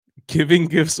Giving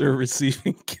gifts or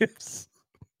receiving gifts?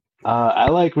 I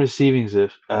like receiving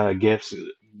gifts.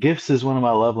 Gifts is one of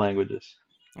my love languages.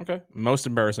 Okay. Most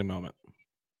embarrassing moment.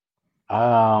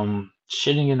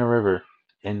 Shitting in a river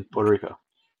in Puerto Rico.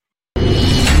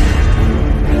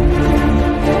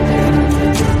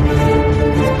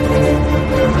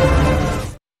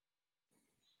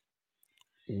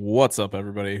 What's up,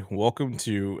 everybody? Welcome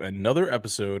to another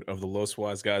episode of the Los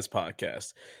Wise Guys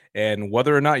podcast. And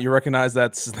whether or not you recognize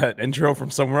that intro from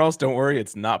somewhere else, don't worry,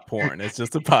 it's not porn. It's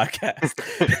just a podcast.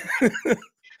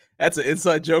 That's an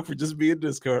inside joke for just being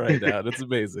Disco right now. That's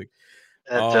amazing.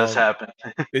 That just happened.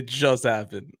 It just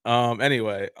happened.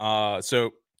 Anyway,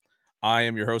 so I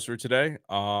am your host for today,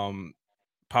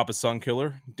 Papa Sun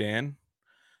Killer Dan,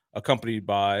 accompanied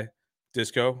by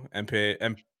Disco and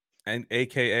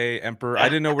AKA Emperor. I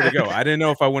didn't know where to go. I didn't know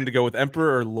if I wanted to go with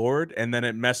Emperor or Lord, and then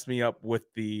it messed me up with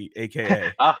the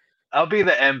AKA. I'll be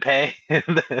the MP.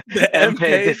 The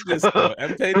MP Disco.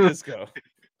 MP Disco.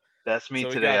 That's me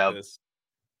so today.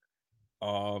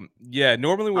 Yeah,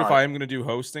 normally if I am going to do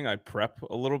hosting, I prep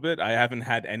a little bit. I haven't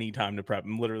had any time to prep.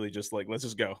 I'm literally just like, let's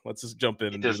just go. Let's just jump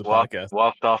in and do the podcast.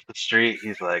 Walked off the street.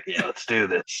 He's like, yeah, let's do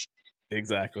this.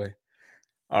 Exactly.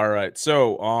 All right.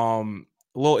 So,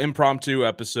 a little impromptu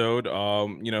episode.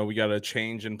 We got a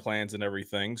change in plans and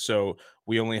everything. So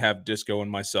we only have Disco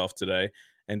and myself today.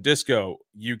 And Disco,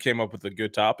 you came up with a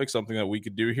good topic, something that we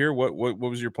could do here. What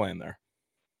was your plan there?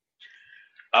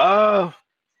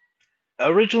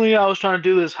 Originally I was trying to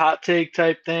do this hot take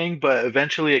type thing, but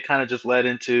eventually it kind of just led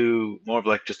into more of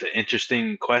like just an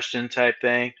interesting question type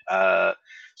thing.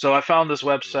 So I found this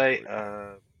website,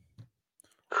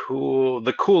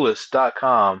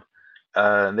 thecoolest.com.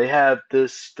 They have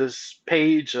this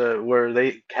page where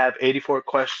they have 84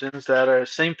 questions that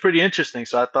seem pretty interesting.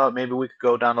 So I thought maybe we could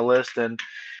go down the list and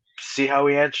see how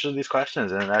we answer these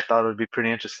questions. And I thought it would be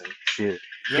pretty interesting to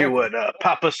hear what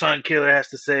Papa Sun Killer has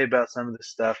to say about some of this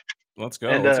stuff. Let's go.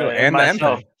 And the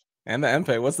MP. And the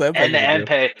MP. What's the MP? And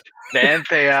the MP. The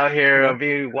MP out here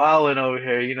being wilding over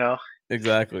here, you know.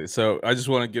 Exactly. So I just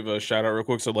want to give a shout out real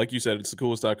quick. So like you said, it's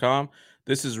thecoolest.com.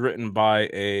 This is written by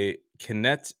a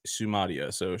Kinet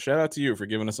Sumadia. So shout out to you for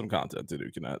giving us some content to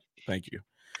do, Kinet. Thank you.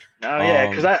 Oh yeah,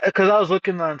 because I was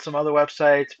looking on some other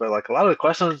websites, but like a lot of the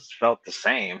questions felt the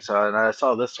same. So and I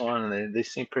saw this one, and they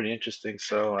seem pretty interesting.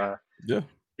 So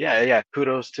yeah.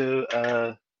 Kudos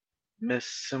to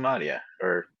Miss Sumadia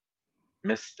or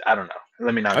Miss. I don't know.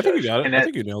 Let me not. I think you got it. I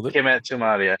think you nailed it. Kinet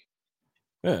Sumadia.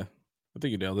 Yeah, I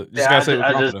think you nailed it. Just gotta say with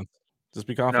confidence. Just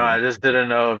be confident. No, I just didn't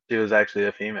know if she was actually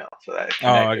a female. So that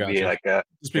I got be you. like a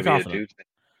just be confident.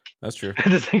 That's true.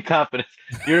 Just be confident.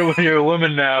 You're a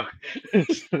woman now.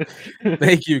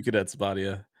 Thank you, Cadet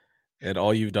Spadia, and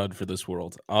all you've done for this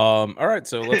world. All right,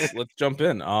 so let's jump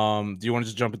in. Do you want to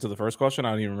just jump into the first question?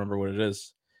 I don't even remember what it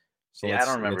is. So I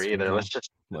don't remember either.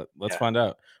 Let's find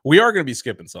out. We are going to be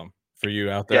skipping some for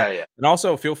you out there. Yeah. And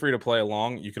also feel free to play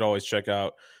along. You could always check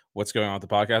out what's going on with the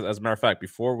podcast. As a matter of fact,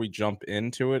 before we jump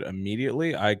into it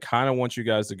immediately, I kind of want you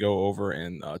guys to go over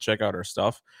and check out our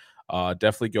stuff.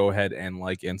 Definitely go ahead and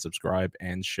like and subscribe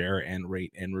and share and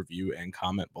rate and review and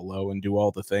comment below and do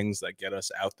all the things that get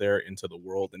us out there into the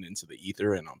world and into the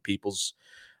ether and on people's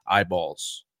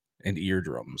eyeballs and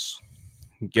eardrums.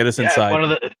 Get us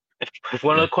inside. If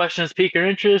one of the questions pique your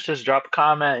interest, just drop a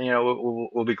comment.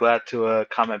 We'll be glad to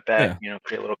comment back. Yeah.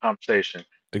 Create a little conversation.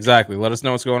 Exactly. Let us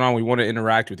know what's going on. We want to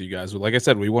interact with you guys. Like I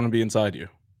said, we want to be inside you.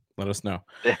 Let us know.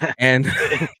 And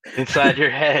inside your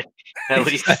head, at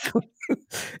least.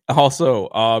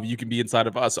 Also, you can be inside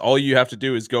of us. All you have to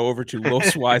do is go over to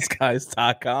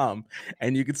loswiseguys.com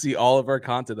and you can see all of our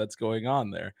content that's going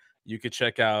on there. You could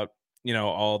check out,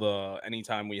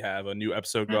 anytime we have a new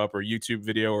episode go up or YouTube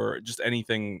video or just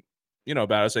anything,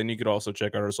 about us. And you could also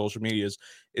check out our social medias.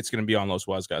 It's going to be on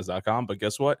loswiseguys.com. But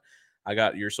guess what? I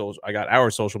got our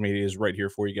social medias right here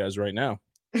for you guys right now.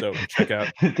 So check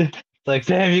out. Like,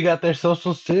 damn, you got their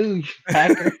socials too,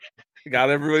 hacker. Got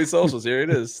everybody's socials. Here it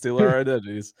is. Steal our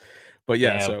identities. But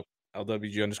yeah, so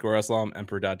LWG_Islam,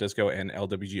 Emperor.Disco, and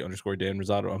LWG_Dan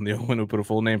Rosado. I'm the only one who put a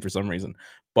full name for some reason.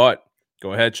 But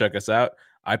go ahead, check us out.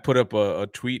 I put up a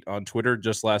tweet on Twitter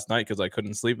just last night because I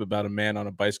couldn't sleep about a man on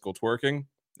a bicycle twerking.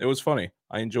 It was funny.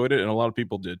 I enjoyed it, and a lot of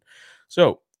people did.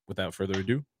 So without further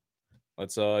ado,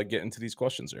 let's get into these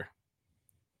questions here.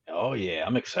 Oh yeah,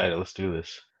 I'm excited. Let's do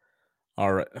this.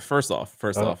 All right. First off,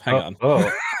 hang on.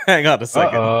 Hang on a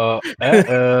second.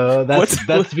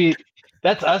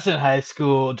 That's us in high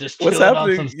school. Just what's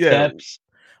happening? On some steps.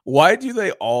 Why do they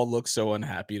all look so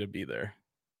unhappy to be there?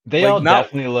 They all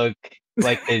definitely look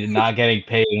like they're not getting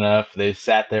paid enough. They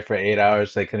sat there for 8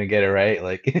 hours. They couldn't get it right.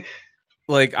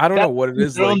 Like, I don't know what it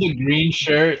is. Girl Like, in the green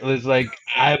shirt was like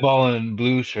eyeballing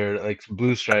blue shirt, like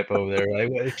blue stripe over there.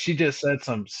 Like she just said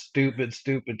some stupid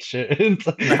shit. It's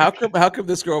like, how come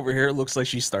this girl over here looks like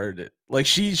she started it? Like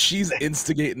she's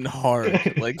instigating hard.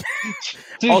 Like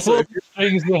she's also, pulling if you're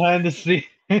strings behind the scene.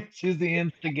 She's the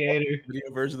instigator. video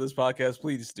version of this podcast,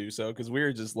 please do so because we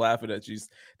were just laughing at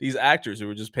these actors who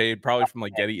were just paid probably from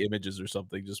like Getty Images or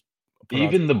something, just put on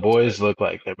Even the some bullshit. boys look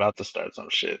like they're about to start some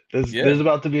shit. There's Yeah,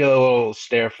 about to be a little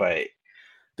stare fight.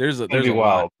 there's a It's gonna there's be a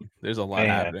lot. wild. There's a lot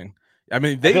Man. happening. I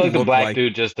mean, I they feel like the look black like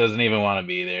dude just doesn't even want to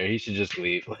be there. He should just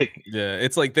leave. Like, yeah,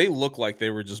 it's like they look like they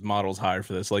were just models hired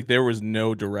for this. Like there was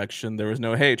no direction. There was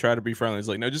no, hey, try to be friendly. It's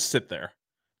like, no, just sit there.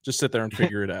 Just sit there and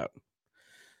figure it out.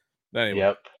 Anyway,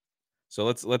 yep. so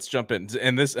let's jump in.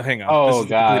 And this, hang on, this Oh is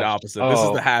the complete gosh. opposite. This is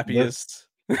Oh, the happiest.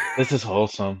 this is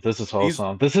wholesome. This is These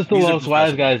wholesome. This is the these are Los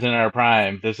Wise professionals. guys in our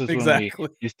prime. This is when we Exactly.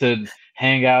 used to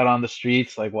hang out on the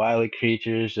streets like wily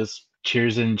creatures, just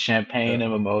cheersing champagne Yeah,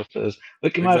 and mimosas.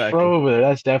 Look at my exactly. fro over there.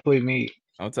 That's definitely me.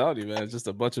 I'm telling you, man, it's just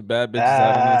a bunch of bad bitches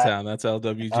out in the Ah, town. That's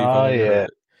LWG if I've oh ever yeah. heard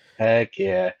Heck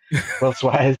yeah.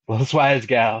 it. Los Wise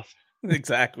gals.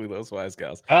 Exactly, those wise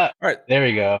gals. Ah, All right, there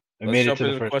we go. We let's made it jump to the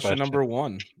into first question question. number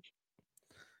one.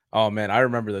 Oh man, I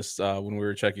remember this when we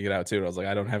were checking it out too. I was like,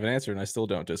 I don't have an answer, and I still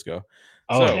don't, Disco.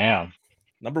 Oh So, damn.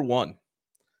 number one,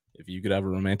 if you could have a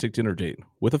romantic dinner date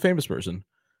with a famous person,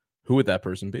 who would that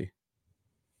person be?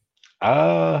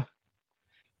 Uh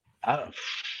I don't,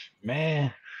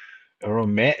 man,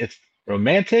 it's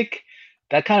romantic.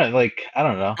 That kind of like I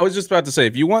don't know. I was just about to say,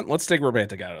 if you want, let's take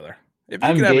romantic out of there. If you could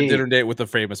I'm have a gay. dinner date with a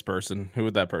famous person, who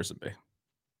would that person be?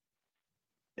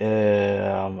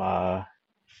 Um, uh,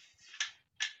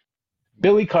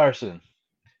 Billy Carson.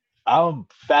 I'm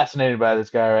fascinated by this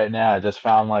guy right now. I just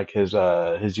found like his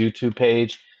YouTube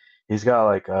page. He's got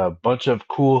like a bunch of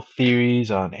cool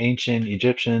theories on ancient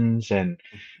Egyptians, and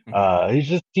Mhm. he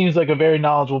just seems like a very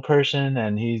knowledgeable person,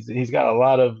 and he's got a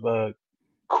lot of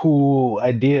cool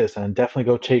ideas. And definitely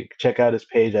go check out his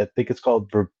page. I think it's called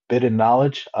Forbidden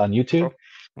Knowledge on YouTube.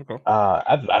 Okay. Okay.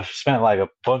 I've spent like a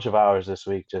bunch of hours this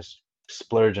week just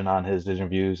splurging on his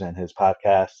interviews and his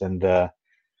podcast, and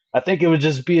I think it would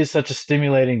just be such a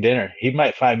stimulating dinner. He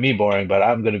might find me boring, but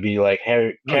I'm gonna be like Oh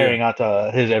yeah, carrying out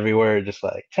to his every word, just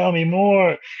like tell me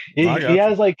more. I He got you.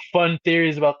 has like fun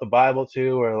theories about the Bible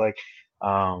too, or like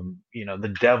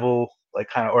the devil like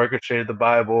kind of orchestrated the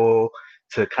Bible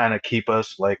to kind of keep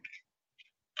us like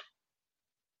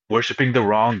worshiping the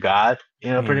wrong God,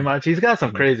 pretty Mhm. much. He's got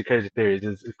some Mhm. crazy theories.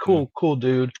 He's a Yeah. cool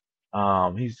dude.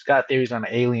 He's got theories on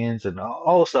aliens and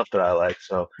all the stuff that I like.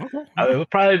 So Okay. it Okay. would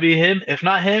probably be him. If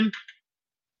not him,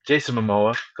 Jason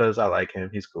Momoa, because I like him.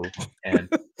 He's cool. And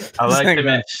I Just liked hang him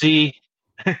in back. C.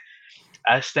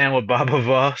 I stand with Baba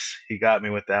Voss. He got me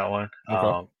with that one.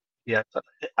 Okay. Yeah, so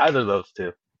either of those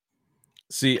two.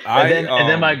 See, And I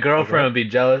then my oh, go girlfriend ahead. would be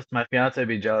jealous. My fiance would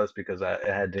be jealous because I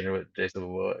had dinner with Jason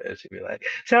Momoa, and she'd be like,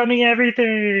 "Tell me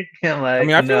everything." I'm I like,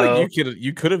 mean, I feel like "No,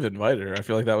 you could have invited her. I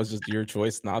feel like that was just your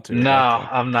choice not to at no, that point.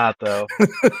 I'm not though.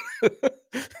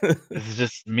 This is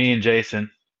just me and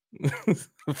Jason."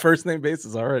 First name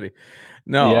basis already.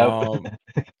 No,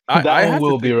 Yep, that I one have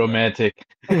to will be think though. romantic.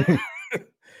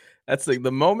 That's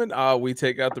the moment we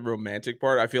take out the romantic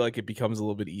part, I feel like it becomes a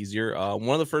little bit easier. One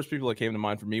of the first people that came to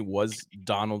mind for me was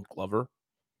Donald Glover.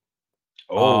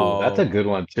 Oh, that's a Um, good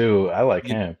one too. I like y-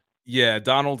 him. yeah,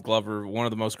 Donald Glover, one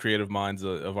of the most creative minds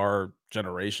of our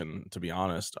generation, to be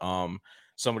honest.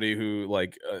 Somebody who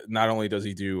like not only does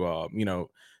he do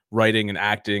writing and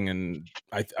acting and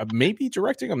maybe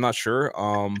directing, I'm not sure.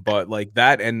 But like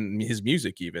that and his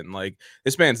music, even like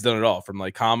this man's done it all from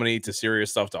like comedy to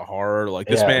serious stuff to horror. Like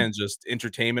this Yeah, man, just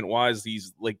entertainment wise,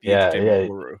 he's like the entertainment yeah.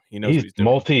 guru. He knows what He's he's doing.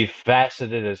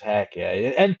 multifaceted as heck. Yeah,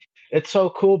 and it's so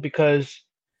cool because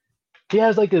he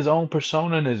has like his own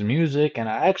persona in his music, and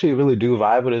I actually really do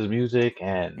vibe with his music.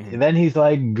 And Mhm, then he's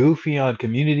like goofy on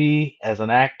Community as an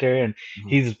actor, and mhm,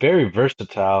 he's very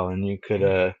versatile. And you could,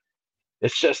 mhm.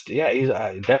 it's just, yeah, he's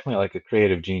definitely like a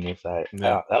creative genius.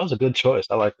 Yeah, That was a good choice.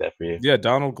 I like that for you. yeah,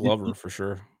 Donald You, Glover for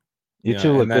sure. you Yeah, two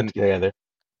and look good then together.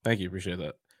 thank you, appreciate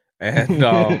that. And,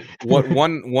 what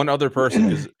one other person,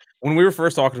 because when we were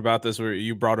first talking about this, where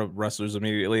you brought up wrestlers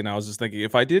immediately, and I was just thinking,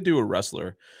 if I did do a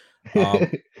wrestler,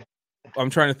 um, I'm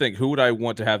trying to think, who would I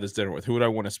want to have this dinner with? Who would I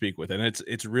want to speak with? And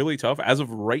it's really tough. As of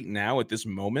right now, at this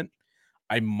moment,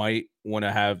 I might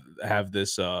wanna have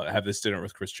this dinner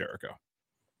with Chris Jericho.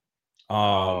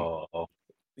 Um, Oh,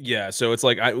 yeah, so it's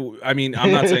like I mean,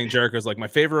 I'm not saying Jericho's like my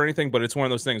favorite or anything, but it's one of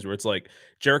those things where it's like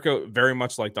Jericho, very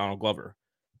much like Donald Glover.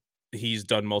 He's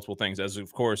done multiple things, as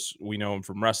of course we know him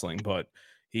from wrestling, but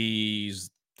he's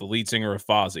the lead singer of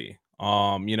Fozzy.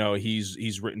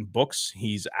 He's written books,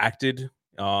 he's acted.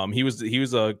 He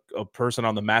was a person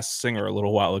on The Masked Singer a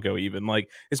little while ago. Even like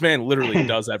this man literally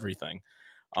does everything.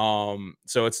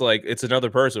 So it's like it's another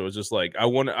person. It was just like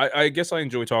I guess I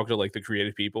enjoy talking to like the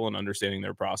creative people and understanding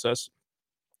their process.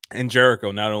 And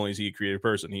Jericho, not only is he a creative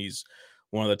person, he's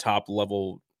one of the top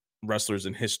level wrestlers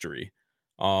in history.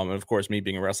 And of course, me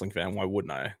being a wrestling fan, why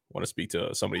wouldn't I want to speak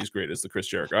to somebody as great as the Chris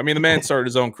Jericho? I mean, the man started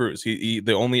his own cruise. He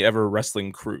the only ever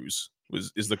wrestling cruise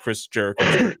is the Chris Jericho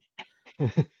cruise.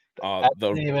 I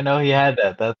didn't even know he had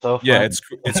that. That's so funny. Yeah, it's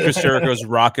Chris Jericho's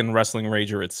Rock and Wrestling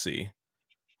Rager at Sea.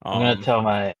 I'm gonna tell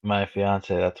my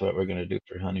fiance that's what we're gonna do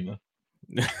for honeymoon.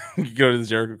 You go to the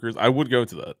Jericho cruise. I would go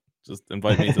to that. Just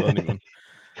invite me to the honeymoon.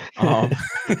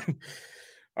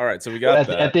 All right, so we got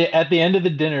that. At the end of the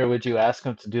dinner, would you ask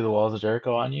him to do the Walls of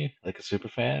Jericho on you, like a super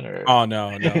fan, or? Oh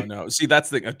no. See,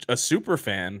 that's a super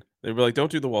fan. They'd be like,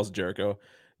 "Don't do the Walls of Jericho.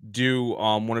 Do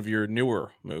one of your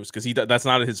newer moves because that's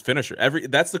not his finisher."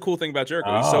 That's the cool thing about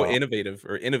Jericho. He's so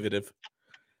innovative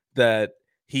that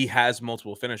he has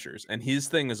multiple finishers, and his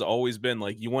thing has always been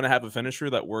like you want to have a finisher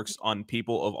that works on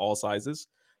people of all sizes.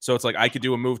 So it's like I could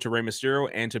do a move to Rey Mysterio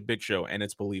and to Big Show, and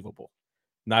it's believable.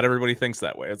 Not everybody thinks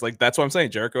that way. It's like that's what I'm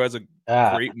saying. Jericho has a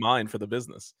great mind for the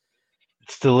business.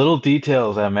 It's the little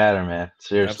details that matter, man.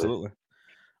 Seriously. Absolutely.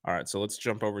 All right, so let's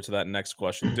jump over to that next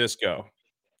question. Disco.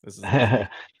 This is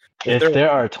if there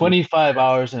are 25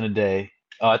 hours in a day.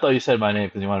 Oh, I thought you said my name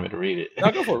because you wanted me to read it.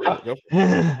 No, go for it. Go for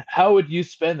it. How would you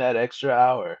spend that extra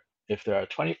hour? If there are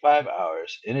 25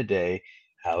 hours in a day,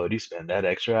 how would you spend that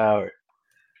extra hour?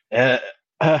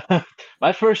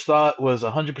 My first thought was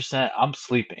 100%. I'm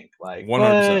sleeping. Like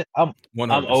 100%. I'm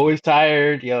always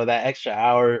tired. That extra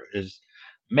hour is,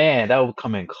 man, that would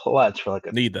come in clutch for like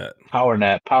a need that power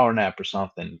nap or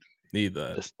something. Need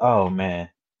that. Just, oh man.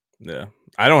 Yeah,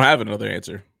 I don't have another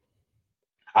answer.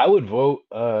 I would vote.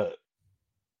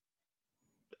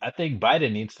 I think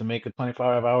Biden needs to make a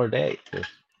 25-hour day.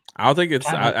 I don't think it's.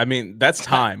 I mean, that's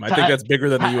time. I think that's bigger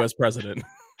than the U.S. president.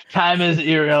 Time is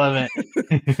irrelevant.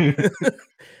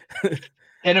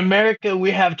 In America,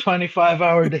 we have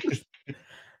 25-hour days.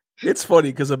 It's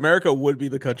funny because America would be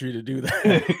the country to do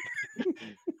that.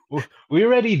 We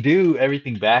already do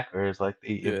everything backwards, like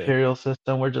the imperial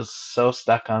system. We're just so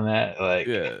stuck on that. Like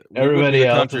everybody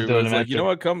else is doing it. Like, you know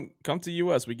what? Come to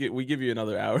U.S. We give you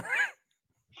another hour.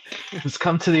 Just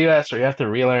come to the U.S. where you have to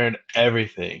relearn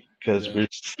everything because we're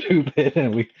stupid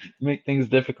and we make things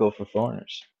difficult for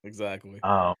foreigners. Exactly.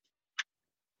 All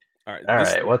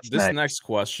right. What's this next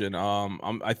question?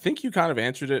 I think you kind of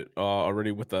answered it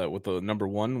already with the number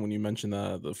one when you mentioned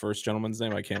the first gentleman's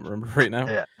name. I can't remember right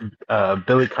now. Yeah,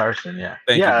 Billy Carson. Yeah.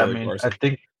 Thank you, Billy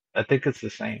Carson. I think it's the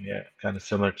same. Yeah, kind of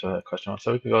similar to question one.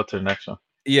 So we can go to the next one.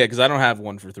 Yeah, because I don't have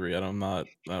one for three. I can't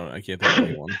think of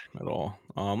anyone at all.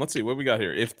 Let's see what we got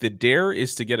here. If the dare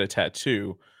is to get a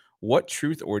tattoo, what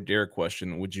truth or dare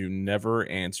question would you never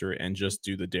answer and just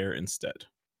do the dare instead?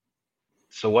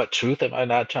 So what truth am I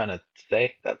not trying to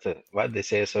say? That's it. Why did they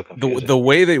say it so confusing? The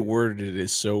way they worded it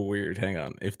is so weird. Hang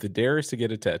on. If the dare is to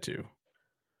get a tattoo,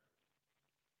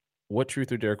 what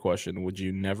truth or dare question would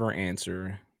you never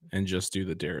answer and just do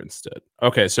the dare instead?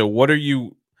 Okay, so what are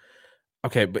you?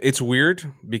 Okay, but it's weird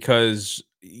because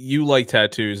you like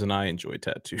tattoos and I enjoy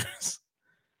tattoos.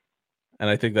 And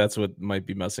I think that's what might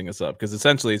be messing us up because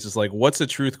essentially it's just like, what's a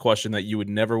truth question that you would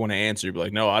never want to answer? You'd be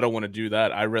like, no, I don't want to do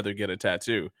that. I'd rather get a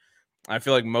tattoo. I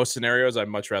feel like most scenarios, I'd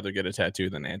much rather get a tattoo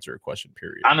than answer a question,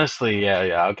 period. Honestly, yeah,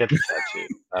 I'll get the tattoo.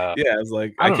 Yeah, it's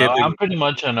like, I can't know. I'm pretty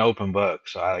much an open book.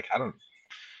 So I don't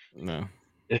know.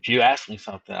 If you ask me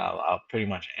something, I'll pretty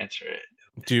much answer it.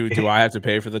 Do I have to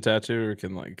pay for the tattoo or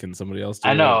can somebody else do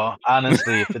it? I know.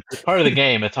 Honestly, if it's part of the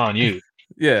game, it's on you.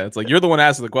 Yeah, it's like you're the one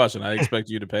asking the question. I expect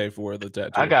you to pay for the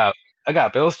tattoo. I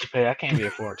got bills to pay. I can't be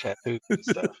afford tattoos and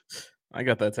stuff. I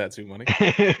got that tattoo money.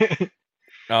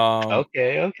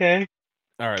 Okay.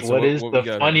 All right. So what is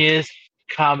the funniest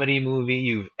comedy movie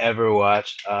you've ever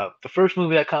watched? The first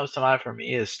movie that comes to mind for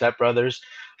me is Step Brothers.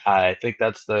 I think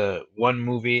that's the one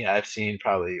movie I've seen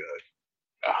probably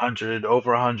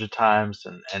over 100 times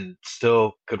and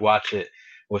still could watch it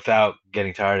without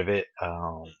getting tired of it.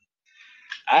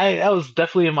 I was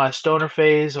definitely in my stoner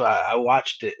phase. I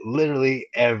watched it literally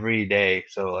every day.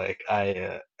 So like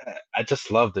I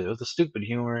just loved it. It was the stupid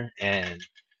humor and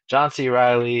John C.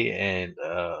 Reilly and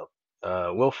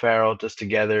Will Ferrell just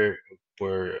together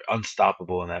were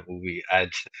unstoppable in that movie. I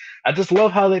just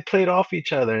love how they played off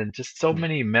each other and just so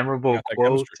many memorable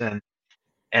quotes and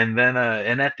And then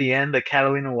and at the end, the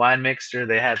Catalina wine mixer,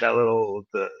 they had that little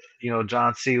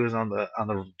John C was on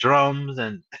the drums,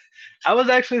 and I was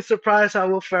actually surprised how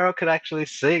Will Ferrell could actually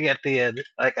sing at the end.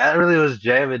 Like I really was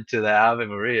jamming to the Ave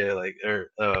Maria, like or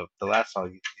the last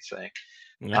song he sang.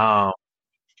 Yeah. Um,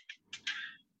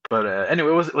 but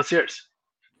anyway, what's yours?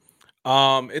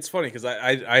 It's funny because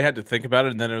I had to think about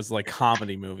it, and then it was like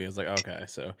comedy movie. I was like, okay,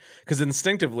 so because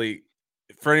instinctively,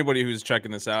 for anybody who's checking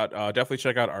this out, definitely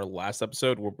check out our last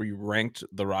episode where we ranked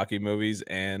the Rocky movies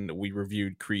and we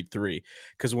reviewed Creed 3.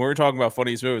 Because when we're talking about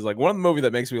funniest movies, like one of the movie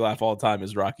that makes me laugh all the time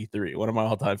is Rocky 3, one of my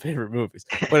all-time favorite movies.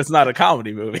 But it's not a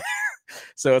comedy movie,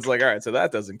 so it's like, all right, so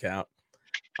that doesn't count.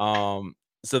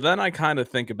 So then I kind of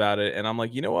think about it, and I'm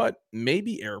like, you know what?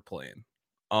 Maybe Airplane.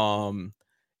 Um,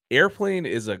 Airplane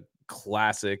is a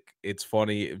classic. It's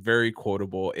funny, very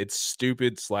quotable. It's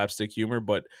stupid slapstick humor,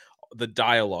 but the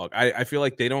dialogue, I feel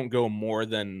like they don't go more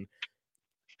than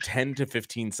 10 to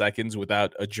 15 seconds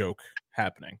without a joke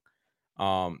happening.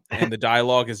 And the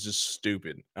dialogue is just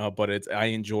stupid. But I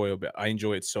enjoy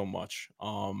it so much.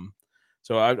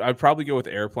 So I'd probably go with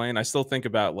Airplane. I still think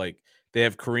about like they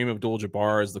have Kareem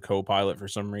Abdul-Jabbar as the co-pilot for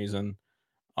some reason.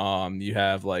 You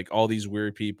have like all these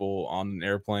weird people on an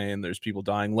airplane. There's people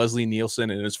dying. Leslie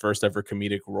Nielsen in his first ever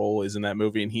comedic role is in that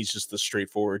movie, and he's just the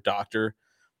straightforward doctor.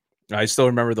 I still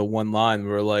remember the one line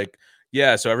where like,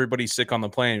 yeah, so everybody's sick on the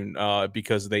plane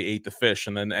because they ate the fish,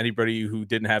 and then anybody who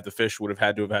didn't have the fish would have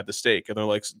had to have had the steak. And they're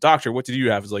like, doctor, what did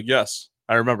you have? It's like, yes,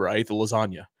 I remember, I ate the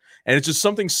lasagna. And it's just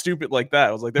something stupid like that.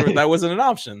 I was like, that wasn't an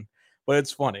option, but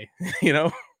it's funny, you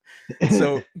know.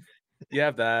 So you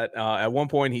have that. At one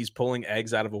point, he's pulling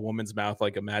eggs out of a woman's mouth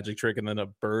like a magic trick, and then a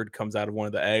bird comes out of one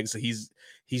of the eggs.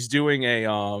 He's doing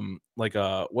a like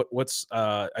a what's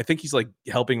I think he's like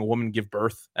helping a woman give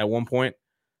birth at one point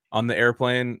on the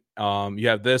airplane. You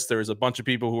have this. There's a bunch of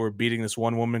people who were beating this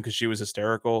one woman because she was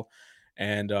hysterical,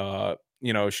 and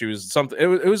she was something.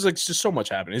 It was like just so much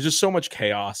happening. It's just so much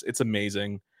chaos. It's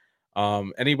amazing.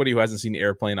 Anybody who hasn't seen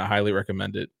Airplane, I highly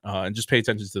recommend it. And just pay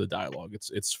attention to the dialogue.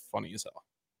 It's funny as hell.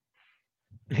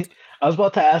 I was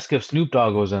about to ask if Snoop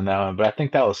Dogg was in that one, but I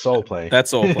think that was Soul Plane.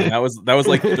 That's Soul Plane. That was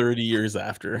like 30 years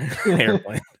after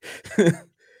Airplane.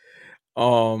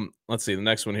 Let's see the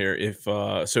next one here. If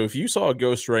you saw a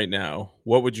ghost right now,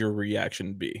 what would your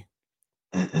reaction be?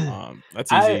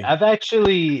 That's easy.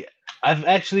 I've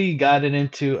actually gotten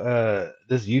into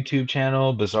this YouTube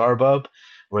channel, Bizarre Bub,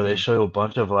 where they show a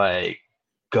bunch of like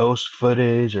ghost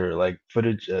footage or like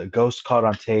footage ghosts caught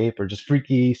on tape or just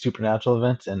freaky supernatural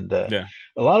events. And Yeah.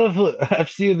 a lot of I've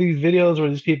seen these videos where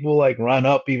these people like run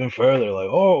up even further, like,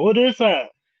 oh, what is that?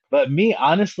 But me,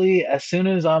 honestly, as soon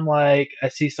as I'm like I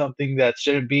see something that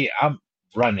shouldn't be, I'm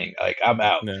running. Like I'm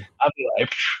out. Yeah. I'll be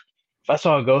like, if I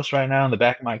saw a ghost right now in the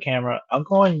back of my camera, I'm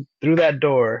going through that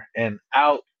door and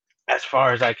out as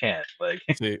far as I can. Like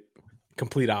See,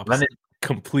 complete opposite.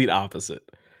 Complete opposite.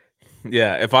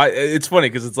 Yeah, it's funny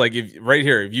because it's like if right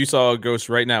here, if you saw a ghost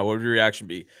right now, what would your reaction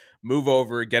be? Move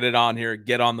over, get it on here,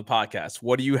 get on the podcast.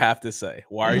 What do you have to say?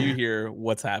 Why are you here?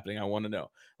 What's happening? I want to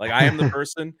know. Like I am the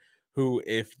person who,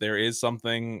 if there is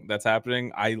something that's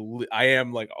happening, I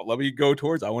am like, let me go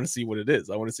towards. I want to see what it is.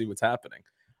 I want to see what's happening.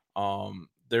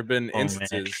 There've been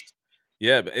instances.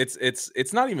 Yeah, but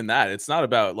it's not even that. It's not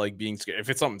about like being scared.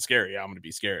 If it's something scary, I'm gonna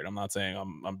be scared. I'm not saying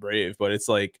I'm brave, but it's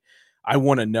like I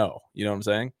want to know. You know what I'm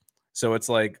saying? So it's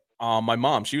like my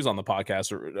mom, she was on the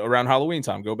podcast around Halloween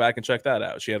time. Go back and check that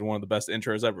out. She had one of the best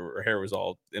intros ever. Her hair was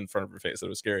all in front of her face. It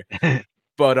was scary.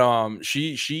 But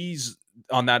she's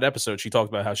on that episode, she talked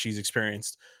about how she's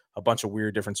experienced a bunch of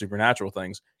weird different supernatural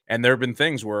things. And there have been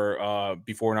things where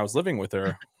before when I was living with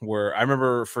her, where I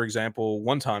remember, for example,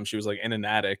 one time she was like in an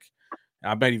attic.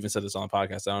 I might even said this on the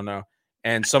podcast. I don't know.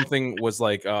 And something was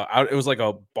like it was like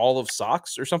a ball of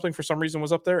socks or something for some reason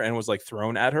was up there and was like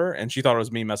thrown at her, and she thought it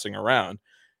was me messing around.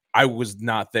 I was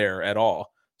not there at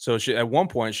all. So she at one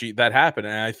point that happened,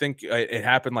 and I think it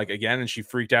happened like again, and she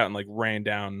freaked out and like ran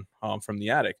down from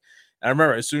the attic. And I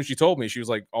remember as soon as she told me, she was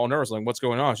like all nervous, like, what's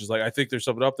going on? She's like, I think there's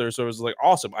something up there. So it was like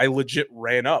awesome. I legit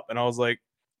ran up and I was like,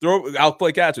 I'll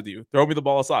play catch with you. Throw me the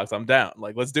ball of socks. I'm down.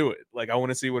 Like, let's do it. Like, I want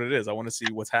to see what it is. I want to see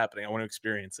what's happening. I want to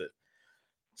experience it.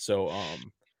 So,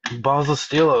 balls of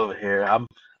steel over here.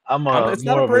 It's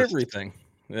not a bravery thing.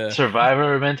 Yeah.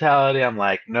 Survivor mentality. I'm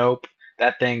like, nope.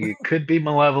 That thing, it could be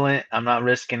malevolent. I'm not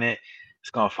risking it.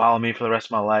 It's gonna follow me for the rest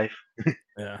of my life.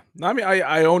 Yeah. I mean,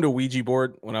 I owned a Ouija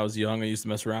board when I was young. I used to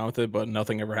mess around with it, but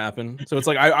nothing ever happened. So it's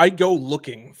like I go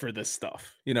looking for this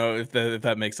stuff, you know, if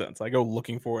that makes sense. I go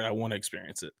looking for it. I want to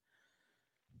experience it.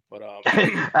 But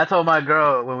I told my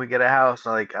girl when we get a house,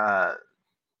 like,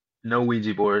 no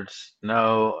Ouija boards,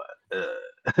 no.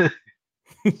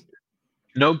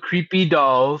 no creepy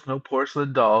dolls, no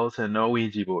porcelain dolls, and no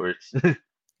Ouija boards.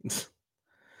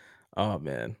 Oh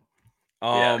man.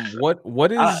 Yes.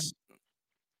 What is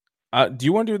do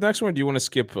you want to do the next one or do you want to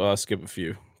skip skip a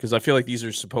few? Because I feel like these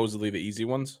are supposedly the easy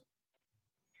ones.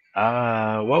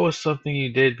 What was something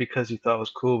you did because you thought was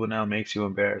cool, but now makes you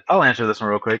embarrassed? I'll answer this one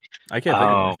real quick. I can't think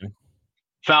of anything.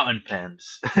 Fountain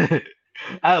pens.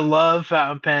 I love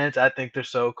fountain pens. I think they're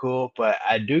so cool, but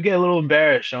I do get a little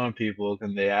embarrassed showing people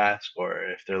when they ask or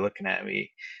if they're looking at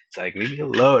me. It's like, leave me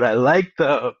alone. I like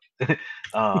them.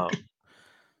 um,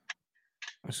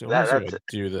 Actually, I want to see if that's I it.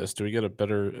 do this. Do we get a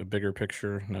bigger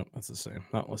picture? No, that's the same.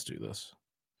 No, let's do this.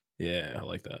 Yeah, I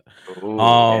like that. Ooh,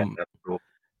 yeah, Um, that's cool.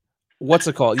 what's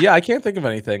it called? Yeah, I can't think of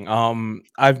anything.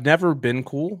 I've never been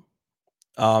cool.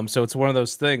 So it's one of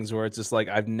those things where it's just like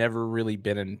I've never really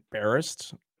been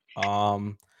embarrassed.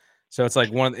 So it's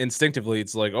like instinctively,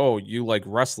 it's like, oh, you like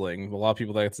wrestling. A lot of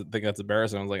people think that's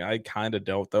embarrassing. I was like, I kind of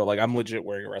don't though. Like I'm legit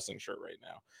wearing a wrestling shirt right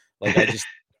now. Like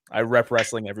I rep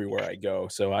wrestling everywhere I go.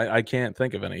 So I can't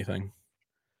think of anything.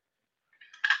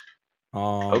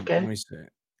 Let Okay. me see.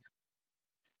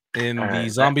 In All the right.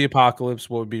 zombie apocalypse,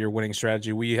 what would be your winning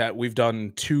strategy? We've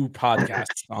done 2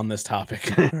 podcasts on this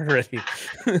topic already.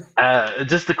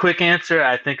 Just a quick answer.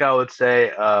 I think I would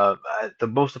say the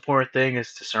most important thing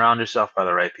is to surround yourself by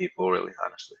the right people. Really,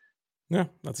 honestly. Yeah,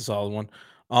 that's a solid one.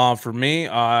 For me,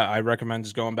 I recommend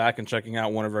just going back and checking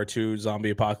out one of our 2 zombie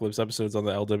apocalypse episodes on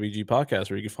the LWG podcast,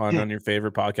 where you can find on your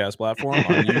favorite podcast platform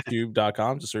on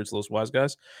youtube.com to search Los Wise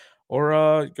Guys, or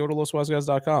go to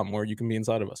loswiseguys.com where you can be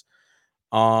inside of us.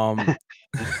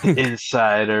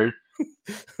 Insider.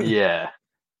 Yeah.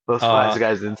 Those Wise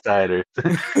Guys Insider.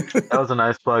 That was a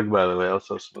nice plug, by the way. That was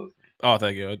so smooth. Oh,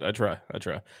 thank you. I try.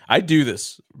 I do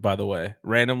this, by the way,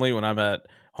 randomly when I'm at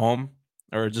home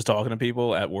or just talking to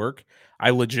people at work. I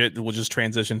legit will just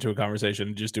transition to a conversation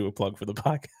and just do a plug for the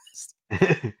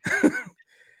podcast.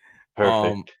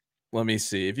 Perfect. Let me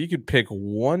see. If you could pick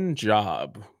one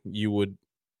job you would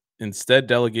instead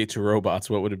delegate to robots,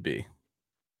 what would it be?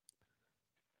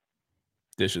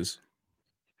 Dishes.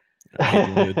 I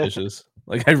hate doing the dishes.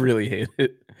 Like I really hate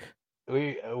it.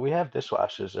 We have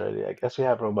dishwashers already. I guess we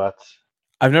have robots.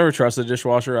 I've never trusted a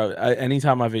dishwasher.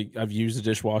 Anytime I've used a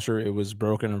dishwasher, it was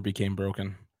broken or became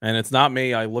broken. And it's not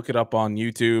me. I look it up on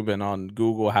YouTube and on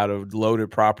Google how to load it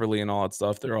properly and all that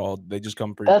stuff. They just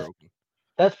come pretty That's broken.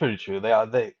 that's pretty true.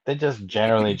 They just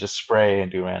generally just spray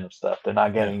and do random stuff. They're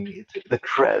not Yeah. getting into the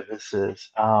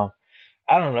crevices. I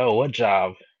don't know what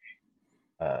job.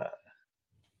 Uh,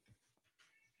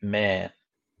 man.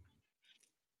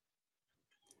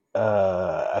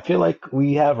 I feel like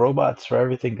we have robots for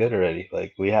everything good already.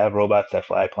 Like we have robots that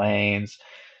fly planes.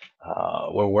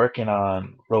 We're working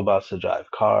on robots to drive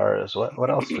cars. What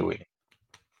else do we?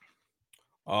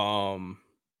 One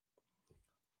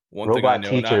thing I Robot know,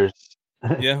 and teachers.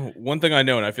 one thing I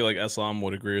know, and I feel like Eslam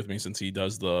would agree with me since he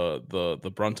does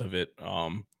the brunt of it.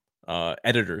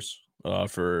 Editors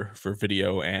for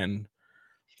video and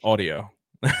audio.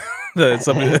 That's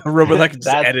something a robot that can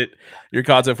just edit your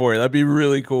content for you. That'd be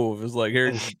really cool. If it's like,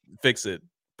 here, just fix it,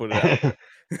 put it out.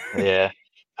 Yeah.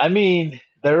 I mean,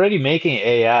 they're already making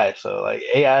AI, so like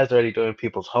AI is already doing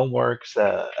people's homeworks.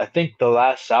 I think the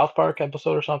last South Park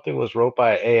episode or something was wrote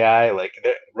by AI. Like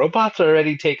robots are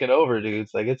already taking over,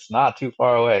 dudes. Like it's not too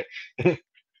far away.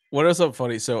 What is so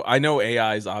funny? So I know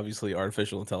AI is obviously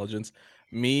artificial intelligence.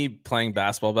 Me playing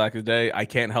basketball back in the day, I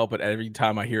can't help it. Every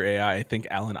time I hear AI, I think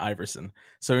Allen Iverson.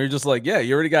 So you're just like, yeah,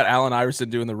 you already got Allen Iverson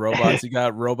doing the robots. You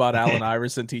got robot Allen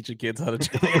Iverson teaching kids how to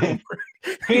do homework.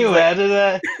 Can you imagine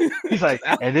that? He's like,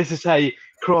 and this is how you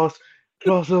cross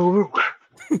over.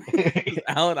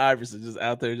 Allen Iverson just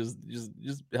out there, just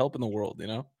helping the world. You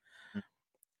know.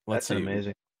 Let's That's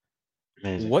see.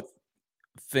 amazing. What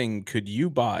thing could you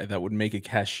buy that would make a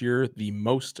cashier the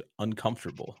most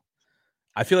uncomfortable?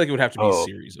 I feel like it would have to be a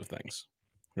series of things,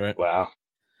 right? Wow.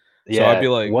 Yeah. So I'd be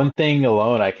like, one thing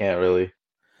alone, I can't really.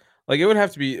 Like it would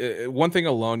have to be one thing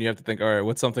alone. You have to think, all right,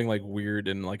 what's something like weird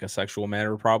in like a sexual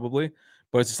manner, probably.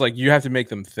 But it's just like you have to make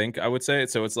them think. I would say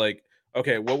so. It's like,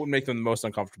 okay, what would make them the most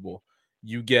uncomfortable?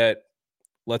 You get,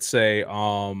 let's say,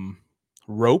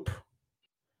 rope,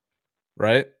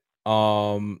 right?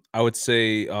 I would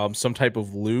say some type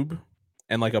of lube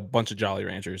and like a bunch of Jolly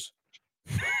Ranchers.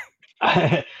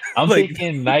 I'm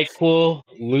thinking NyQuil,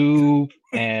 lube,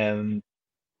 and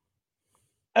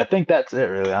I think that's it,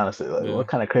 really, honestly. Like, what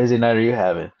kind of crazy night are you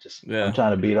having? I'm trying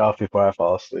to beat off before I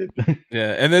fall asleep.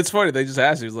 Yeah, and it's funny. They just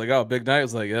asked you, "It's like, oh, big night." I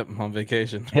was like, "Yep, I'm on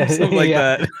vacation." Something like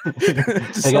that.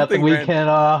 I got the weekend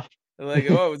off. Like,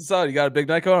 oh, what's up? You got a big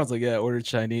night going? I was like, yeah, ordered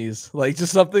Chinese. Like,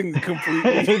 just something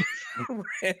completely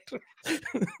random.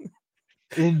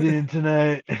 Indian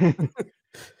tonight.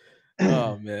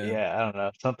 Oh man. Yeah, I don't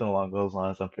know. Something along those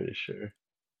lines, I'm pretty sure.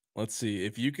 Let's see.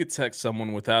 If you could text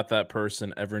someone without that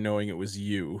person ever knowing it was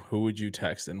you, who would you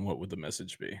text and what would the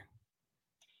message be?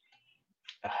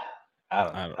 I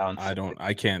don't know. That one's sick.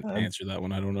 I can't answer that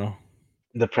one. I don't know.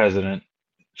 The president.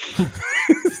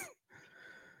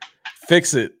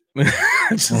 Fix it.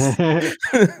 Just,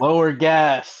 Lower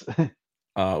gas.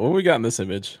 what we got in this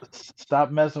image?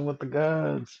 Stop messing with the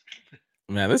guns.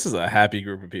 Man, this is a happy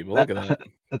group of people. Look at that.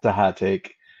 That's a hot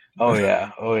take. Oh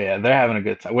yeah, oh yeah, they're having a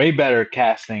good time. Way better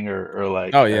casting or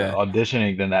like Oh yeah.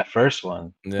 auditioning than that first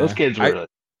one. Yeah. Those kids were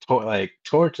like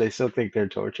tortured. They still think they're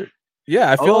tortured.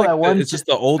 Yeah, I feel that like it's just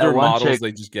the older models.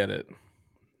 They just get it.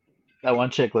 That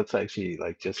one chick looks like she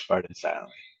like just farted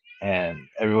silently, and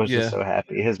everyone's just so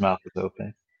happy. His mouth is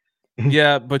open.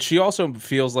 Yeah, but she also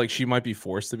feels like she might be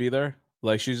forced to be there.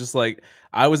 Like she's just like,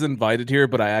 I was invited here,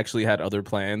 but I actually had other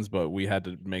plans, but we had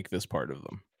to make this part of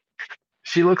them.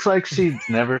 She looks like she's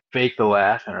never faked a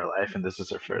laugh in her life, and this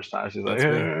is her first time. She's That's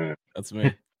like, me. That's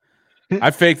me. I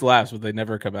faked laughs, but they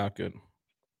never come out good.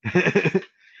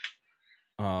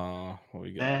 What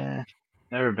we got?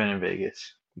 Never been in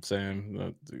Vegas.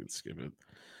 Same. Dude, skip it.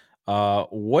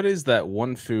 What is that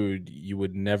one food you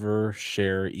would never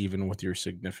share even with your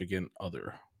significant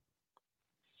other?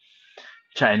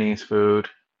 Chinese food.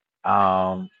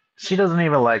 She doesn't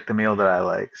even like the meal that I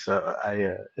like, so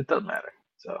it doesn't matter.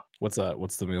 So what's that?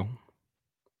 What's the meal?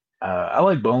 I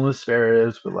like boneless spare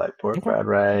ribs with like pork fried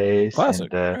rice.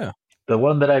 Classic. And, the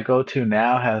one that I go to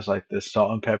now has like this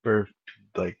salt and pepper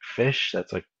like fish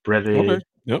that's like breaded. Okay.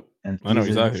 Yep. And I know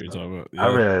exactly what you're talking about.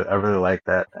 Yeah. I really like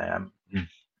that.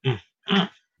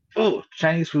 Oh,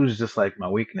 Chinese food is just like my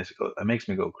weakness. It makes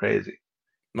me go crazy.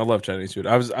 I love Chinese food.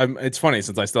 It's funny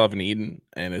since I still haven't eaten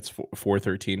and it's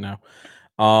 4:13 now.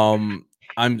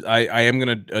 I am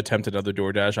gonna attempt another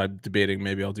DoorDash. I'm debating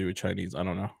maybe I'll do a Chinese. I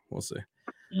don't know. We'll see.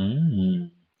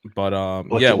 But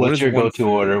what's your go-to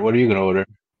order? What are you gonna order?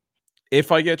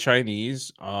 If I get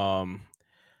Chinese, it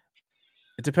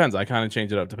depends. I kind of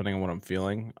change it up depending on what I'm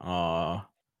feeling. I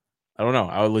don't know.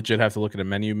 I would legit have to look at a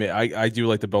menu. I do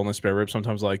like the boneless spare rib.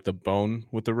 Sometimes I like the bone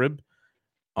with the rib.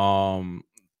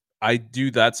 I do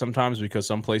that sometimes because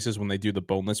some places when they do the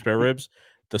boneless spare ribs,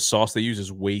 the sauce they use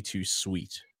is way too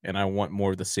sweet, and I want more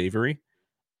of the savory.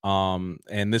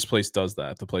 And this place does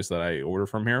that. The place that I order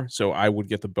from here, so I would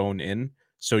get the bone in,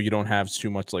 so you don't have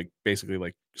too much like basically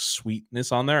like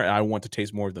sweetness on there. And I want to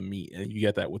taste more of the meat, and you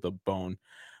get that with a bone.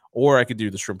 Or I could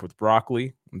do the shrimp with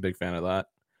broccoli. I'm a big fan of that.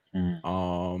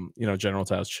 General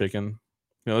Tso's chicken.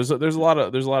 There's a lot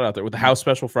out there with the house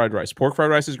special fried rice. Pork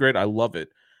fried rice is great. I love it.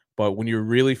 But when you're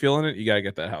really feeling it, you gotta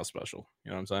get that house special.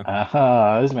 You know what I'm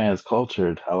saying? This man is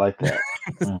cultured. I like that.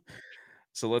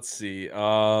 So let's see.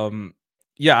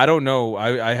 Yeah, I don't know.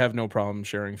 I have no problem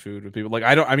sharing food with people. Like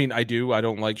I do. I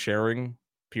don't like sharing,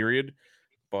 period.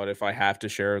 But if I have to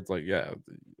share, it's like, yeah,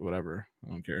 whatever. I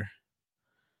don't care.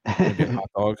 Maybe a hot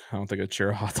dog. I don't think I'd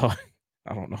share a hot dog.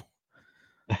 I don't know.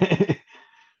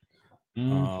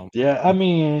 Yeah, I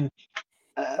mean,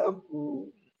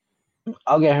 I'll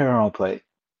get her own plate.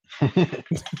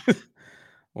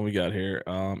 What we got here?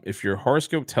 If your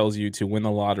horoscope tells you to win the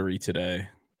lottery today,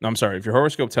 no, I'm sorry. If your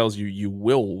horoscope tells you you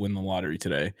will win the lottery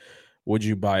today, would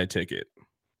you buy a ticket?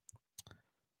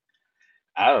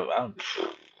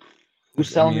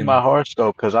 Who's telling me my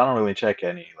horoscope? Because I don't really check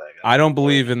any. I don't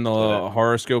believe in the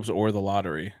horoscopes or the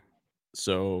lottery.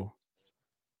 So,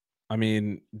 I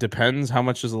mean, depends. How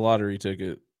much is a lottery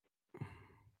ticket?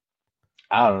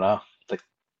 I don't know. It's like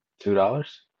 $2.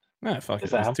 Nah, fuck it.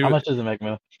 How much does it make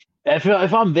me?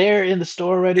 If I'm there in the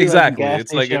store already, exactly.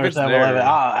 It's like if it's there,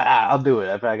 I'll do it.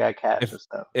 If I got cash and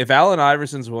stuff. If Allen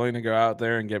Iverson's willing to go out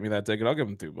there and get me that ticket, I'll give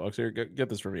him $2. Here, get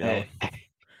this for me, Allen.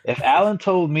 If Allen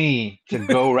told me to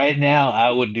go right now,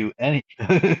 I would do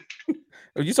anything.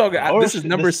 You talking? This is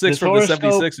number 6 from the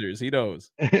 76ers. He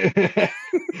knows.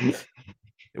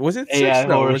 Was it 6?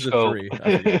 No, or was it 3?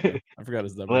 I forgot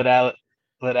his number.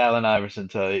 Let Allen Iverson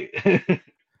tell you.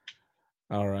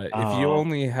 All right. If you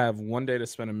only have one day to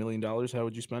spend $1 million, how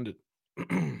would you spend it?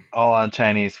 All on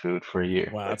Chinese food for a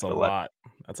year. Wow, that's a lot.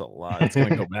 That's a lot. It's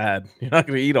gonna go bad. You're not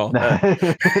gonna eat all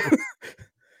that.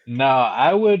 No,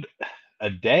 I would. A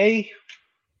day,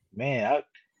 man.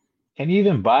 Can you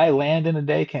even buy land in a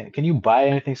day? Can you buy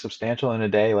anything substantial in a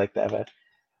day like that?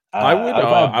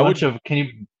 Can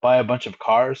you buy a bunch of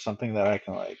cars? Something that I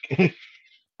can like.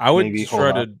 I would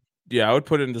try to. Yeah, I would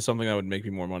put it into something that would make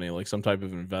me more money, like some type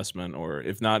of investment, or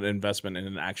if not investment in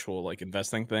an actual like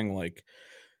investing thing, like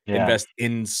invest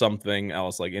in something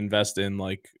else, like invest in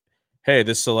like, hey,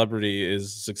 this celebrity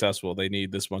is successful. They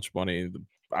need this much money.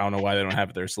 I don't know why they don't have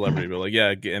it there, celebrity, but like,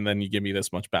 yeah, and then you give me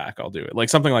this much back, I'll do it. Like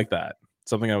something like that.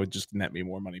 Something that would just net me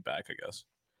more money back, I guess.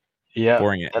 Yeah,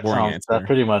 Boring that answer.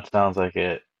 pretty much sounds like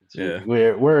it. Yeah.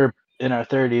 We're in our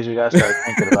 30s. We gotta start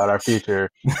thinking about our future.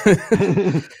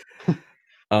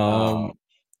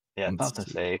 Yeah, something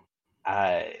safe.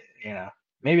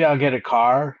 Maybe I'll get a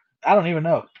car. I don't even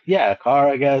know. Yeah, a car,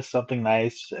 I guess, something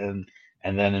nice, and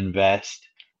then invest.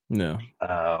 No.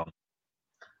 I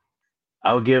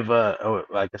would give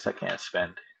I guess I can't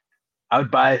spend. I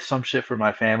would buy some shit for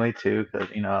my family too, because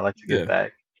I like to give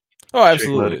back. Oh,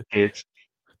 absolutely. Kids.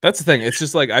 That's the thing. It's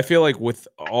just like I feel like with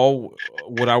all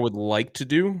what I would like to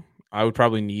do, I would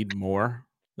probably need more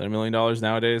than $1 million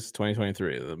nowadays.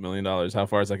 2023, $1 million. How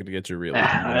far is that going to get you really?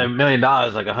 $1 million,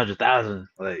 like 100,000.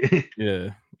 Like yeah.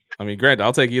 I mean, granted,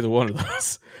 I'll take either one of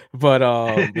those, but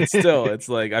still, it's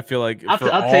like I feel like I'll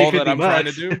for all that I'm trying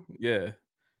to do, yeah,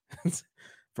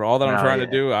 for all that I'm trying to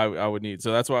do, I would need.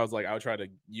 So that's why I was like, I would try to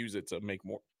use it to make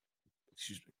more.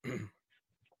 Excuse me.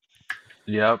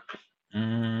 Yep.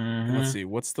 Let's see.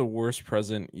 What's the worst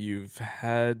present you've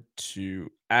had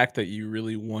to act that you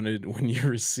really wanted when you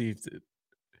received it?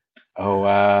 Oh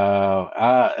wow.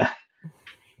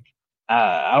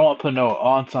 I don't want to put no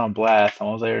aunts on blast. I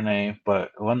won't say her name,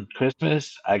 but one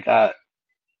Christmas I got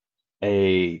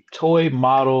a toy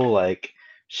model like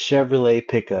Chevrolet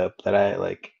pickup that I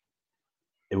like.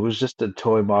 It was just a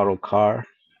toy model car.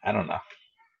 I don't know.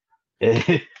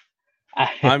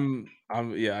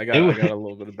 I got a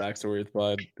little bit of backstory with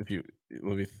Bud. If you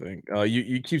let me think,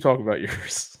 you keep talking about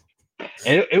yours.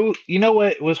 You know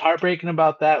what was heartbreaking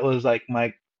about that was like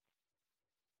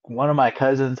one of my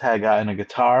cousins had gotten a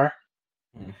guitar,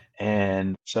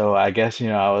 and so I guess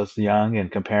I was young and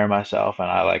comparing myself,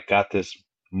 and I like got this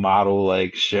model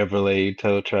like Chevrolet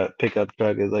tow truck pickup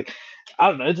truck. It's like I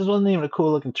don't know, it just wasn't even a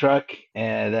cool looking truck.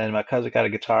 And then my cousin got a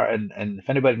guitar, and if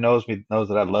anybody knows me knows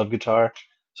that I love guitar.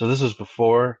 So this was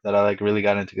before that I like really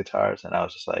got into guitars, and I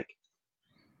was just like,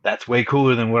 that's way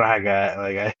cooler than what I got.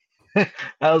 Like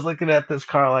I was looking at this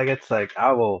car like it's like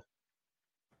I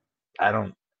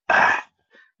don't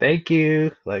thank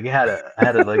you. Like I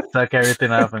had to like suck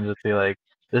everything up and just be like,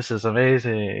 this is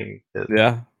amazing.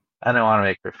 Yeah. I don't want to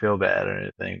make her feel bad or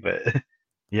anything, but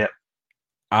yep.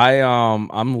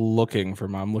 I'm looking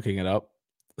it up.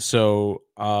 So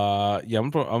yeah, I'm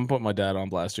gonna put my dad on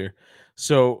blast here.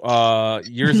 So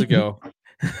years ago,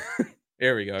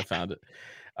 there we go, I found it.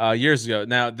 Years ago.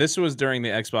 Now, this was during the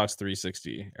Xbox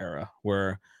 360 era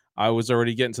where I was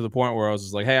already getting to the point where I was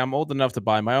just like, hey, I'm old enough to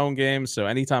buy my own games. So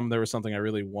anytime there was something I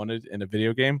really wanted in a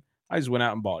video game, I just went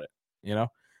out and bought it.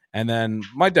 And then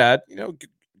my dad,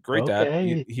 great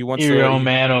dad. He wants your own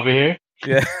man over here.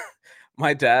 Yeah.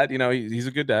 My dad, he's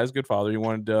a good dad, he's a good father. He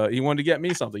wanted to get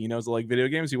me something. He knows I like video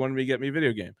games. He wanted me to get me a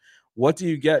video game. What do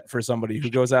you get for somebody who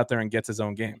goes out there and gets his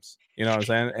own games? You know what I'm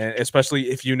saying? And especially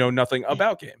if you know nothing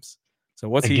about games. So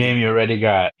what's the game you already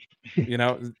got?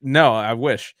 No, I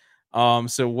wish.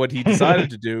 So what he decided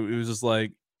to do, it was just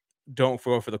like, don't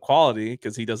go for the quality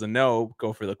because he doesn't know.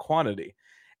 Go for the quantity.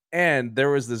 And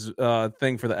there was this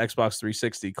thing for the Xbox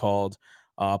 360 called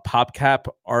PopCap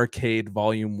Arcade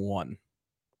Volume 1.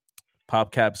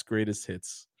 PopCap's greatest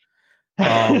hits.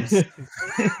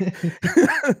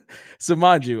 So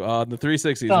mind you, on the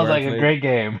 360s sounds like a great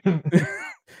game.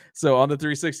 So on the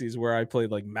 360s where I played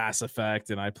like Mass Effect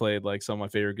and I played like some of my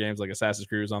favorite games like Assassin's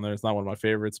Creed was on there. It's not one of my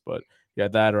favorites, but yeah,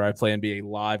 that, or I play NBA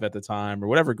Live at the time or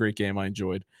whatever great game I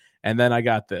enjoyed. And then I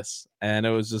got this and it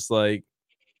was just like,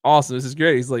 awesome, this is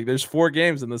great. He's like, there's 4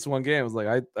 games in this one game. I was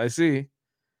like, I see.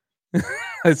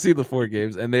 I see the 4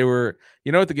 games, and they were,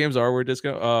 what the games are? Word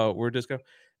Disco.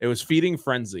 It was Feeding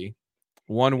Frenzy,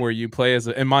 one where you play as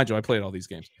and mind you, I played all these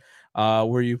games,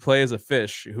 where you play as a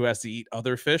fish who has to eat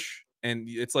other fish, and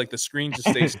it's like the screen just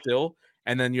stays still,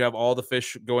 and then you have all the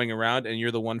fish going around, and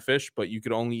you're the one fish, but you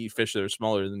could only eat fish that are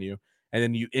smaller than you, and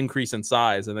then you increase in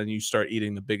size, and then you start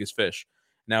eating the biggest fish.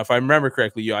 Now, if I remember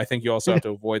correctly, I think you also have to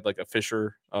avoid like a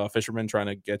fisherman trying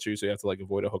to get you. So you have to like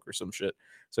avoid a hook or some shit.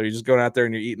 So you're just going out there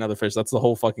and you're eating other fish. That's the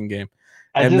whole fucking game.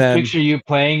 I just picture you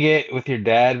playing it with your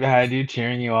dad behind you,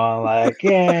 cheering you on like,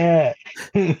 yeah.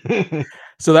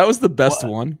 So that was the best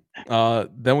one.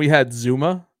 Then we had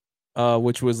Zuma,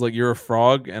 which was like you're a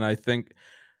frog. And I think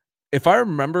if I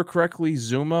remember correctly,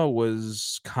 Zuma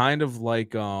was kind of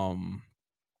like, oh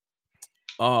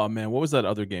man, what was that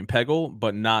other game? Peggle,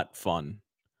 but not fun.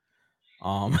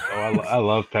 I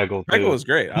love Peggle. Peggle was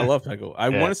great. I love Peggle. I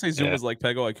want to say Zoom was like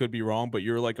Peggle. I could be wrong, but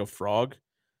you're like a frog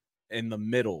in the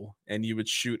middle, and you would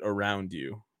shoot around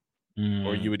you,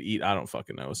 or you would eat. I don't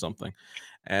fucking know, something.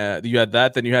 You had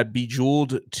that. Then you had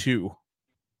Bejeweled 2.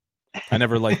 I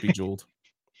never liked Bejeweled.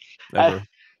 Ever.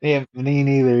 Yeah, me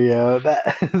neither, yo.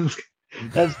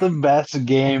 That's the best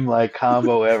game like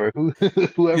combo ever.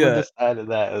 Whoever Yeah, decided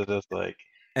that is just like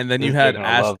and then you this. They're had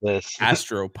gonna love this.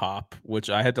 Astro Pop, which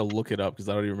I had to look it up because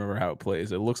I don't even remember how it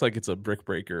plays. It looks like it's a brick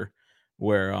breaker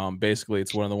where basically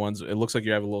it's one of the ones it looks like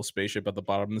you have a little spaceship at the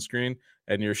bottom of the screen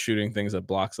and you're shooting things at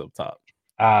blocks up top.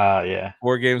 Ah, yeah.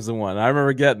 4 games in 1. I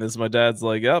remember getting this. My dad's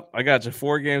like, "Yep, I got you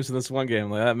 4 games in this one game."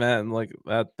 I'm like, "That man, I'm like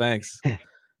that. Thanks, He's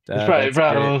Dad. probably That's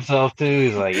proud of great." himself too.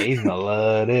 He's like, he's gonna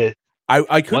love this.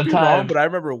 I could One be wrong, time, but I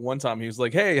remember one time he was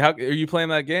like, "Hey, how are you playing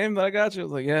that game that I got you?" I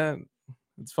was like, "Yeah,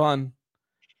 it's fun."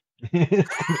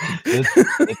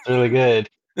 it's really good.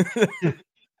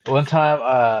 One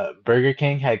time, Burger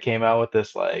King had came out with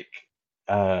this like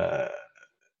uh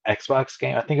Xbox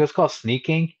game. I think it was called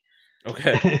Sneaking.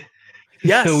 Okay. So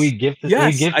Yes. we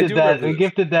Yes, I do remember this.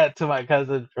 gifted that to my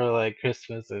cousin for like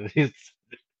Christmas, and it's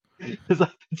like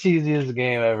the cheesiest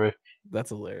game ever. That's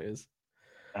hilarious.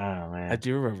 Oh I man,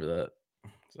 do remember that.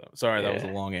 So sorry that was a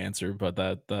yeah. long answer, but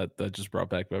that just brought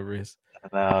back memories.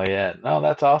 No, yeah, no,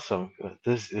 that's awesome.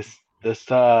 This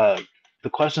the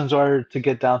questions are to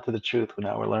get down to the truth.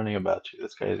 Now we're learning about you.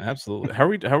 That's crazy. Absolutely. How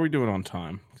are we doing on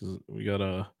time? Because we got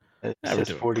It yeah, we're says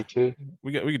doing good. 42.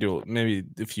 We could do maybe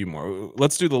a few more.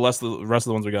 Let's do the rest of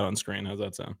the ones we got on screen. How's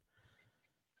that sound?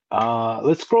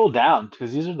 Let's scroll down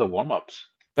because these are the warm ups.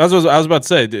 That's what I was about to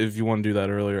say. If you want to do that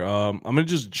earlier, I'm gonna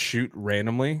just shoot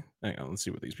randomly. Hang on, let's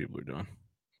see what these people are doing.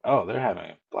 Oh, they're having a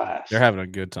They're blast. having a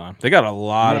good time. They got a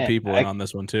lot of Man, people in on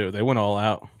this one too. They went all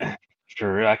out.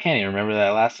 for real, I can't even remember that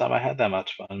last time I had that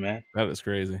much fun, man. That is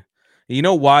crazy. You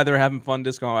know why they're having fun,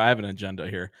 Disco? I have an agenda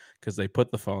here because they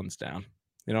put the phones down.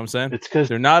 You know what I'm saying? It's because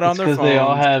They're not on their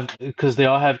phones. they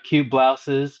all have cute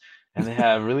blouses and they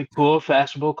have really cool,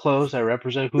 fashionable clothes that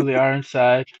represent who they are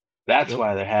inside. That's Yep,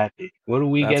 why they're happy. What do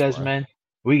we get that's as why. men?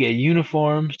 We get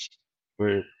uniforms.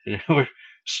 We're we're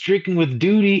streaking with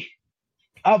duty,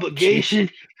 Jeez, obligation.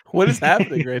 what is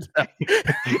happening right now?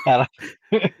 I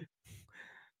don't-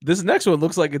 This next one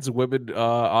looks like it's women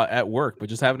at work, but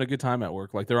just having a good time at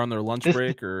work. Like they're on their lunch this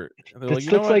break, or they're like, this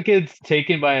you know looks what? like it's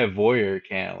taken by a voyeur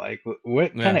cam. Like,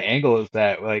 what kind Yeah, of angle is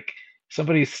that? Like,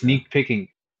 somebody's yeah.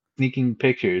 sneaking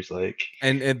pictures. Like,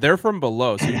 And they're from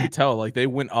below, so you could tell like they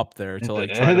went up there to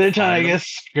like try to they're trying find to them. get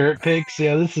skirt pics.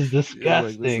 Yeah, this is Yeah, like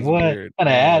this disgusting. is What weird. kind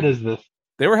of Yeah, ad like is this?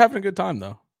 they were having a good time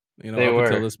though. You know, They up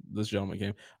until were. this gentleman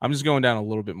came. I'm just going down a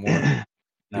little bit more. These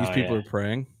No, people yeah. are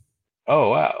praying. Oh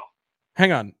wow.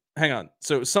 Hang on, hang on.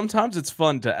 So sometimes it's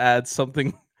fun to add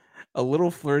something a little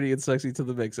flirty and sexy to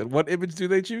the mix. And what image do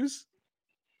they choose?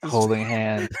 Just, Holding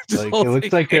hands. just Like it looks holding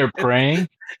like they're hands. praying.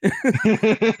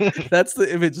 That's the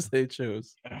image they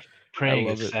chose. I Praying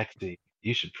love is it. sexy.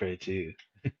 You should pray too.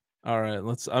 All right,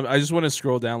 let's. I just want to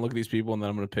scroll down, look at these people, and then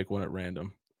I'm going to pick one at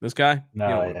random. This guy, he don't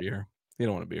No, want to yeah. be here. He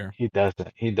don't want to be here. He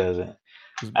doesn't. He doesn't.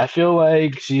 He's- I feel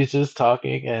like she's just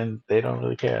talking and they don't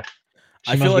really care.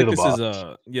 She I feel must be like the this boss. is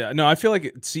a yeah. No, I feel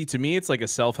like see to me it's like a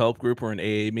self help group or an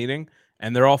AA meeting,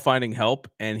 and they're all finding help,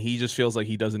 and he just feels like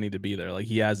he doesn't need to be there. Like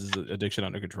he has his addiction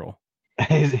under control.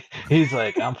 He's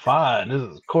like, I'm fine. This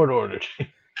is court ordered.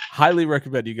 Highly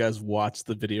recommend you guys watch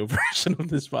the video version of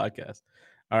this podcast.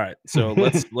 All right, so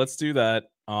let's do that.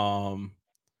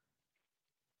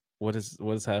 What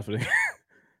is happening?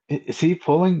 Is he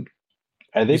pulling?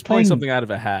 Are they He's pulling playing? something out of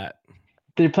a hat.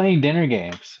 They're playing dinner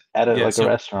games at Yeah. a So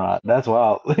restaurant. That's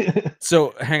wild.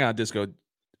 so hang on, Disco.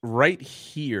 Right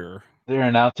here. They're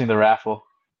announcing the raffle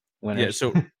Yeah. winners.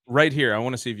 So right here, I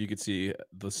want to see if you could see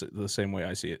the same way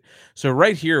I see it. So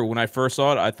right here, when I first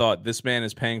saw it, I thought this man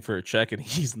is paying for a check and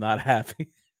he's not happy.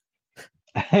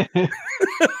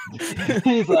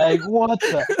 He's like, what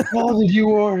the hell did you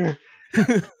order?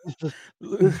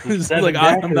 It's Seven like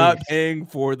I'm not daiquiris. paying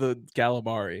for the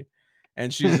calamari,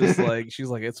 and she's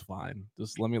like it's fine.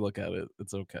 Just let me look at it.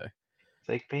 It's okay. It's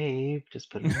like, babe, just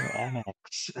put it in your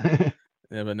Amex.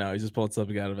 Yeah, but no, he's just pulled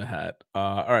something out of a hat.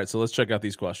 All right, so let's check out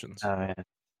these questions. Oh man.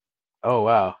 Oh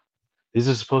wow. These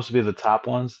are supposed to be the top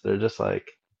ones. They're just like,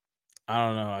 I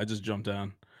don't know. I just jumped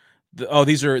down.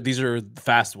 These are the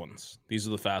fast ones. These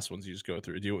are the fast ones you just go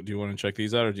through. Do you want to check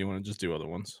these out, or do you want to just do other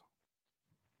ones?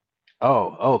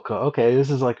 okay. This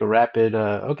is like a rapid.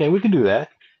 Okay, we can do that.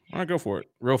 All right, go for it.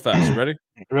 Real fast. You ready?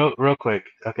 Real quick.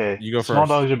 Okay. You go Small first.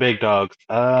 dogs or big dogs?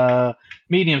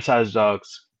 Medium-sized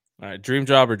dogs. All right. Dream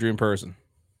job or dream person?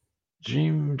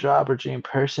 Dream job or dream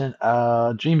person?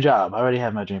 Dream job. I already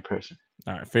have my dream person.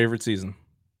 All right. Favorite season?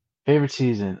 Favorite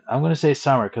season? I'm gonna say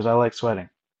summer because I like sweating.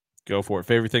 Go for it.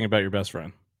 Favorite thing about your best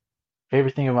friend?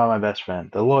 Favorite thing about my best friend: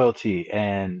 the loyalty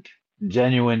and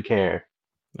genuine care.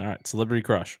 All right. Celebrity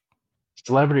crush?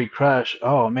 Celebrity crush.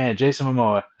 Oh man, Jason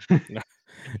Momoa.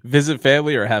 Visit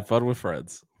family or have fun with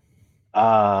friends?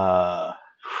 Uh,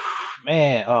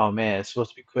 man, oh man, it's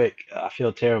supposed to be quick. I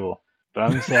feel terrible, but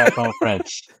I'm gonna say have fun with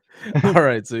friends. All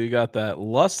right, so you got that.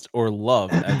 Lust or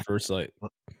love at first sight?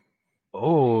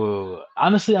 Oh,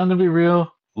 honestly, I'm gonna be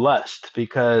real. Lust,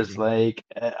 because Mhm. like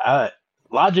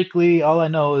logically, all I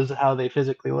know is how they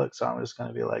physically look. So I'm just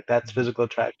gonna be like, that's Mhm. physical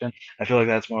attraction. I feel like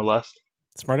that's more lust.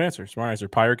 Smart answer. Smart answer.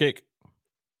 Pie or cake?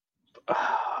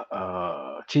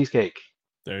 Cheesecake.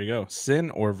 There you go. Sin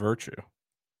or virtue?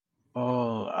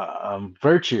 Oh,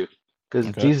 virtue, because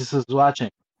Okay. Jesus is watching.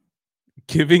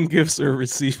 Giving gifts or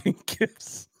receiving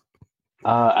gifts?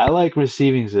 I like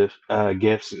receiving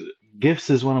gifts. Gifts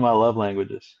is one of my love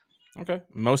languages. Okay.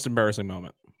 Most embarrassing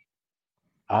moment.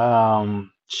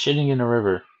 Shitting in a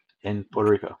river in Puerto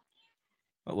Rico.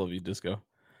 I love you, Disco.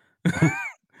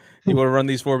 You want to run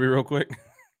these for me real quick?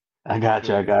 I got you.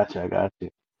 Go I ahead. got you. I got you.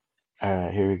 All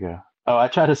right, here we go. Oh, I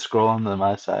try to scroll on the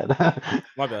my side.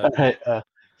 My All bad. right.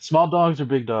 Small dogs or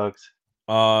big dogs?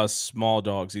 Small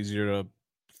dogs, easier to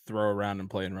throw around and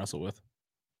play and wrestle with.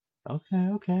 Okay,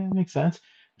 okay, makes sense.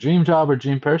 Dream job or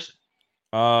dream person?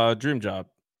 Dream job,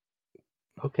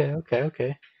 Okay, okay,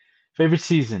 okay. Favorite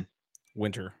season?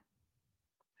 winter.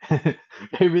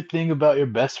 Favorite thing about your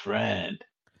best friend?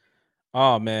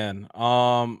 Oh man.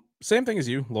 Same thing as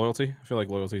you, loyalty. I feel like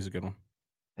loyalty is a good one.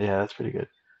 Yeah, that's pretty good. Yeah.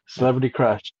 Celebrity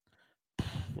crush?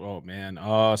 Oh man.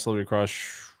 Celebrity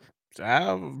crush.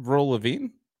 Avril Lavigne.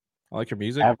 I like her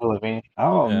music. Avril Lavigne.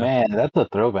 Oh Yeah. man, that's a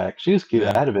throwback. She was cute. I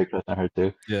Yeah. had a big crush on her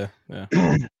too. Yeah. Yeah.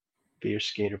 Be your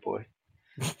skater boy.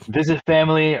 Visit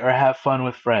family or have fun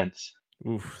with friends?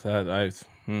 Oof. That I.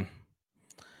 Hmm.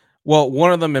 Well,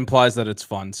 one of them implies that it's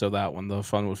fun, so that one, the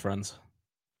fun with friends.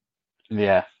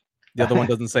 Yeah. The other one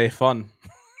doesn't say fun.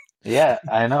 Yeah,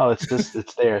 I know. It's just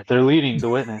it's there. They're leading the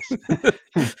witness.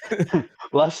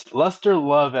 Lust or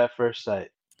love at first sight.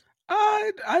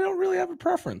 I don't really have a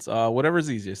preference. Whatever's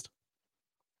easiest.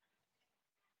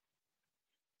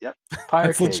 Yep. Pie or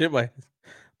That's cake. legit. My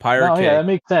pie or No, yeah, cake. that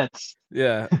makes sense.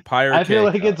 Yeah, pie or I feel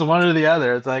cake. like it's one or the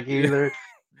other. It's like Yeah, either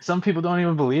some people don't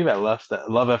even believe at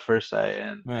love at first sight,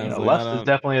 and man, it's like lust is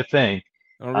definitely a thing.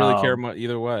 I don't really care Um, much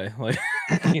either way. Like,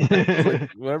 it's like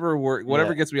whatever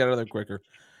yeah, gets me out of there quicker.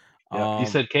 yeah. You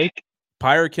Um, said cake,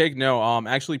 Pie or cake? No.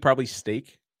 Actually, probably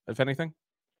steak. If anything,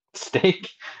 steak,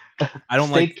 I don't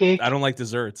steak like I cake. don't like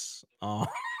desserts.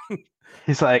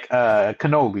 He's like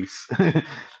cannolis.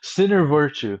 Sin or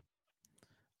virtue?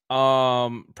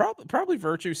 Probably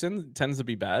virtue. Sin tends to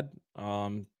be bad. I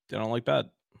don't like bad.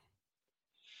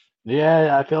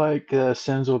 Yeah, I feel like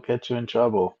sins will get you in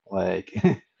trouble. Like,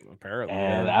 Apparently,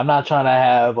 and yeah. I'm not trying to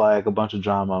have like a bunch of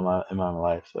drama in my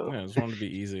life. So, Yeah, I just wanted to be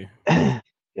easy.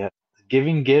 yeah,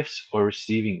 giving gifts or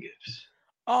receiving gifts.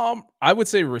 I would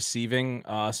say receiving,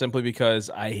 simply because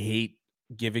I hate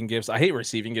giving gifts. I hate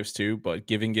receiving gifts too, but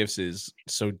giving gifts is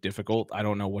so difficult. I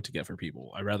don't know what to get for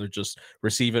people. I'd rather just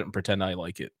receive it and pretend I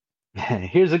like it.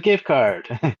 Here's a gift card.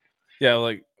 Yeah,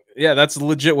 like yeah, that's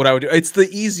legit what I would do. It's the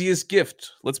easiest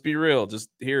gift. Let's be real. Just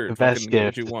here, The best fucking get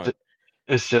what you gift. want.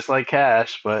 It's just like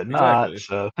cash, but not.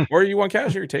 Exactly. So Or you want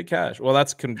cash? Here, take cash. Well,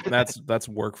 that's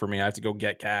work for me. I have to go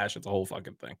get cash. It's a whole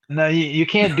fucking thing. no, you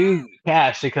can't do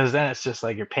cash because then it's just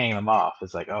like you're paying them off.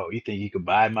 It's like, oh, you think you could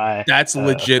buy my That's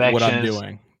legit what I'm affections?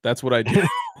 doing. That's what I do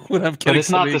when I'm But getting it's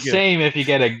not somebody a the gift. same if you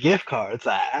get a gift card. It's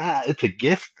like, it's a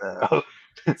gift though.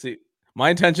 See, my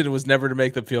intention was never to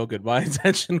make them feel good. My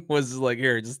intention was like,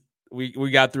 here, just we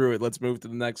got through it. Let's move to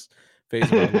the next phase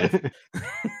of our life.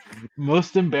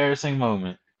 Most embarrassing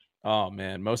moment. Oh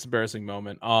man, most embarrassing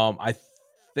moment. I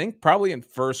think probably in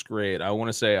first grade. I want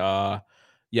to say,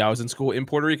 yeah, I was in school in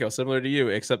Puerto Rico, similar to you,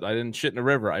 except I didn't shit in a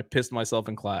river. I pissed myself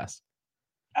in class.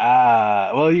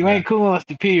 Well, you Yeah. ain't cool unless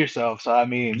you pee yourself. So I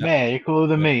mean, Yep. man, you're cooler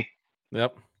than Yep. me.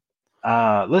 Yep.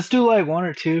 Let's do like one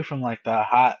or two from like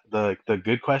the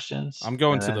good questions, I'm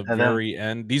going and to then the very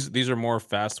end. These are more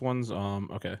fast ones.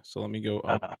 Okay, so let me go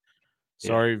up. uh, yeah.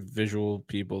 Sorry, visual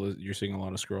people, you're seeing a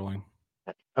lot of scrolling.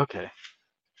 Okay.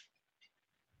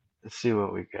 Let's see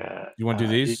what we got. You want to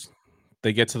do these?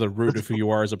 They get to the root Let's, of who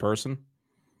you are as a person.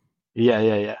 yeah,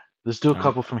 yeah, yeah. Let's do a All right,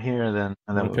 couple from here, and then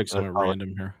I'm gonna pick some we'll at call it.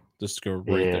 random here. Just go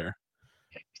right Yeah, there.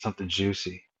 something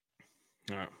juicy.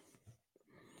 All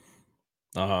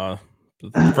right.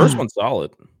 The first one's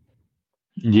solid.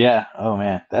 Yeah. Oh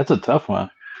man, that's a tough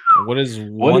one. What is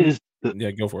What one? is the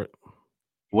Yeah, go for it.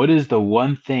 what is the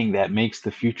one thing that makes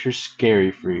the future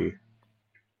scary for you?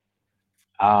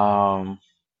 Um,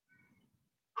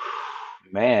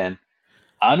 man,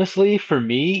 honestly, for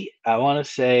me, I want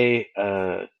to say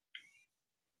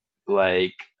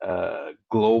like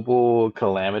global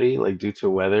calamity, like due to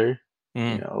weather.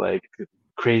 Mm, Like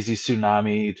crazy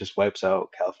tsunami just wipes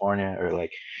out California, or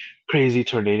like crazy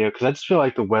tornado, because I just feel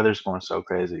like the weather's going so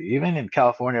crazy. Even in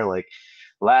California, like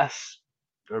last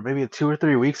or maybe 2 or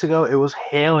 3 weeks ago, it was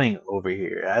hailing over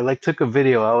here. I like took a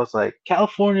video. I was like,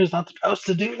 California's not supposed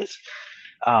to do this.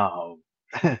 Um,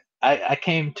 I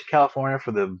came to California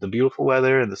for the beautiful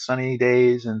weather and the sunny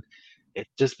days, and it's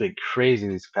just been crazy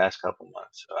these past couple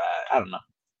months. So I don't know.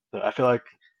 So I feel like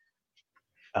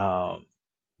um,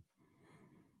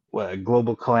 what a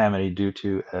global calamity due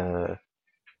to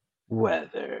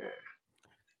weather.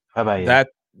 How about you? That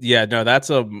yeah, no, that's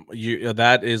you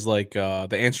that is like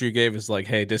the answer you gave is like,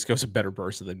 hey, Disco's a better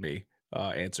person than me.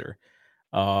 Answer.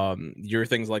 Your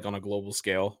things like on a global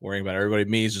scale, worrying about everybody.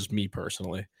 Me is just me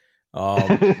personally.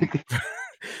 Um,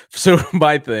 so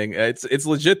my thing, it's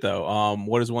legit though.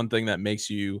 What is one thing that makes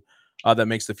you that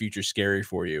makes the future scary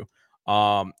for you?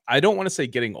 I don't want to say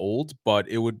getting old, but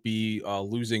it would be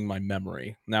losing my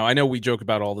memory. Now I know we joke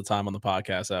about all the time on the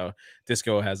podcast how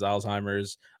Disco has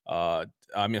Alzheimer's.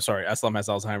 I mean, sorry, Eslam has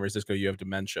Alzheimer's. Disco, you have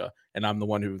dementia, and I'm the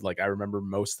one who like I remember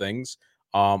most things.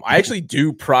 I actually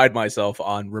do pride myself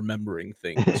on remembering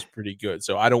things pretty good,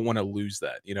 so I don't want to lose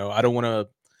that. You know, I don't want to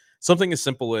something as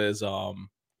simple as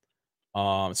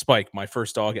Spike, my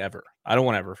first dog ever. I don't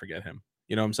want to ever forget him.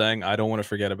 You know what I'm saying? I don't want to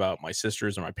forget about my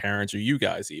sisters or my parents or you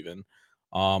guys even.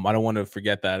 I don't want to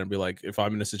forget that and be like, if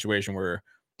I'm in a situation where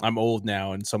I'm old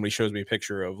now and somebody shows me a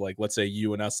picture of like, let's say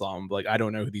you and Islam, like I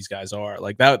don't know who these guys are.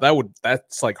 Like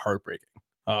that's like heartbreaking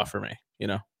for me, you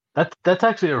know? That's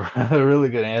actually a really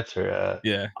good answer.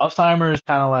 Yeah. Alzheimer's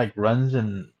kind of like runs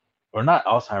in, or not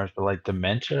Alzheimer's, but like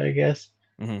dementia, I guess.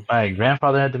 Hmm. My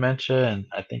grandfather had dementia, and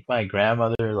I think my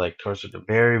grandmother, like towards the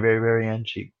very, very, very end,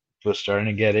 she was starting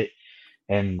to get it,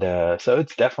 and so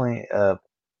it's definitely.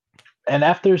 And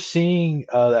after seeing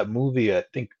that movie, I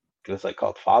think it was like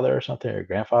called Father or something, or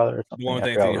Grandfather or The one something. with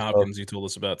I forgot Anthony what it's called. Hopkins you told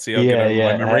us about. See how good Yeah, my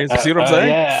yeah, memory is? You see what I'm saying?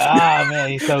 yeah. Ah, man,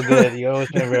 he's so good. You always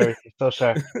remember everything. So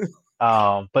sharp.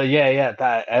 But yeah,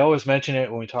 that I always mention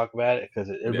it when we talk about it because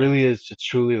it Yeah. really is just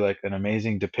truly like an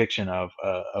amazing depiction of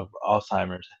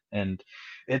Alzheimer's, and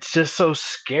it's just so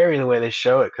scary the way they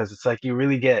show it because it's like you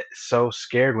really get so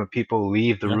scared when people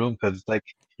leave the Yeah. room because it's like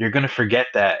you're gonna forget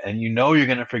that, and you know you're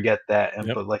gonna forget that, and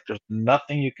Yep. but like there's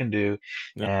nothing you can do,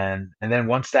 Yep. and then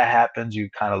once that happens, you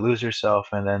kind of lose yourself,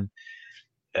 and then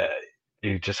uh,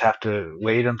 you just have to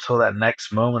wait until that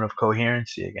next moment of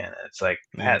coherency again. It's like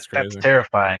Yeah, it's that's crazy.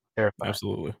 terrifying, terrifying.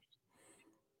 Absolutely.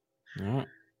 All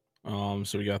right.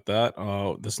 So we got that.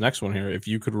 This next one here. If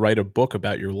you could write a book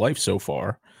about your life so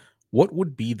far, what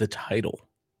would be the title?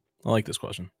 I like this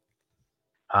question.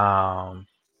 Um,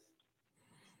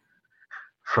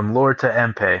 from Lord to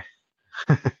Mpe.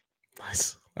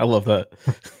 Nice. I love that.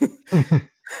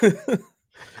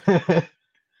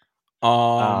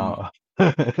 um,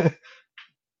 uh,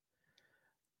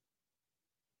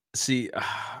 see,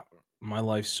 my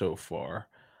life so far.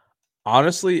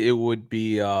 Honestly, it would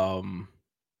be of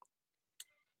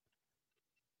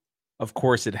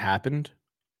course it happened,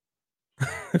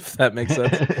 if that makes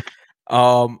sense.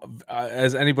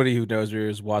 As anybody who knows me or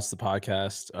has watched the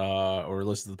podcast or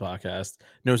listened to the podcast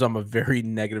knows, I'm a very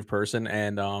negative person,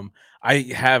 and I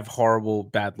have horrible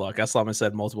bad luck. Aslam has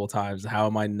said multiple times, how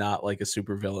am I not like a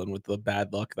super villain with the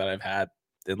bad luck that I've had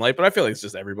in life? But I feel like it's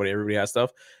just everybody has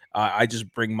stuff. I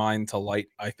just bring mine to light,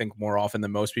 I think, more often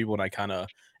than most people, and I kind of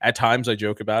at times I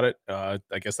joke about it. I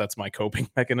guess that's my coping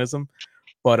mechanism.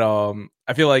 But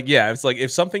I feel like, yeah, it's like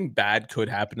if something bad could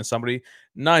happen to somebody,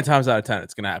 9 times out of 10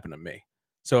 it's gonna happen to me.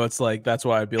 So it's like that's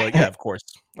why I'd be like, yeah, of course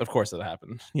it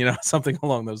happened. You know, something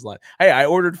along those lines. Hey, I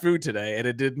ordered food today and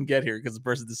it didn't get here because the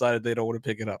person decided they don't want to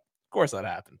pick it up. Of course that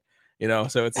happened. You know,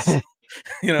 so it's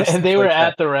and stuff they were like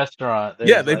that. at the restaurant. They're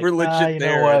Yeah, just they like, were legit you know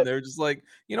there and what? they're just like,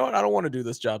 you know what, I don't want to do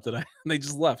this job today. And they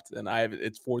just left. And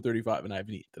it's 4:35 and I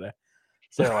haven't eaten today.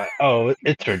 So They're like, oh,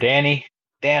 it's for Danny,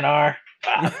 Dan R.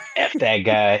 Ah, F that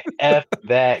guy. F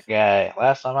that guy.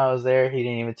 Last time I was there, he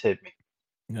didn't even tip me.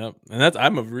 yep. And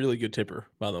I'm a really good tipper,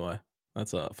 by the way.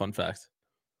 That's a fun fact.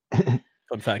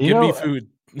 Fun fact. You Give me know, food,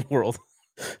 world.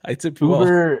 I tip you well.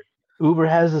 Uber Uber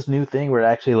has this new thing where it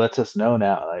actually lets us know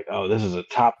now, like, oh, this is a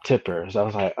top tipper. So I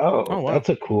was like, Oh oh, wow. that's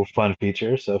a cool, fun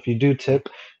feature. So if you do tip,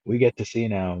 we get to see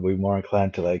now. We're more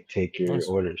inclined to like take your Nice.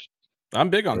 orders I'm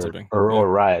big on or tipping. or, Yeah. or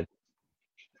ride.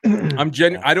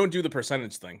 Yeah, I don't do the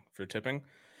percentage thing for tipping.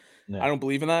 I yeah, don't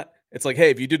believe in that. It's like,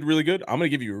 hey, if you did really good, I'm gonna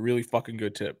give you a really fucking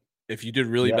good tip. If you did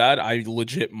really yep. bad, I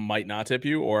legit might not tip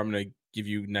you, or I'm gonna give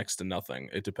you next to nothing.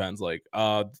 It depends. Like,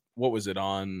 what was it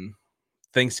on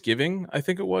Thanksgiving? I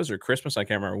think it was, or Christmas. I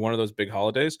can't remember. One of those big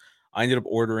holidays. I ended up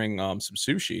ordering some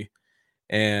sushi,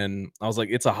 And I was like,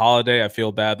 it's a holiday. I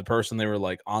feel bad. The person, they were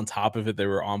like on top of it. They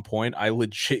were on point. I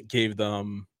legit gave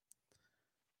them,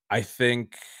 I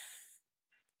think,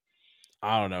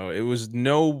 I don't know. It was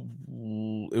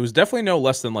definitely no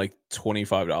less than like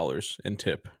 $25 in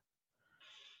tip.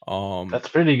 That's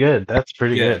pretty good. That's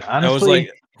pretty Yeah, good. I was like,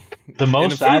 Honestly, the and the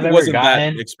most I've food ever wasn't that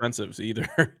gotten, expensive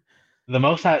either. the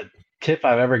most tip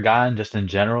I've ever gotten just in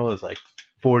general is like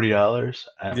 $40.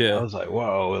 And I Yeah, was like,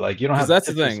 whoa, like you don't because have to that's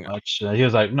the tip this thing. much. And he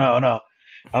was like, no, no.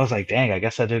 I was like, dang, I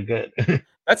guess I did good.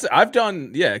 That's I've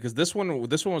done, yeah, because this one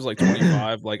was like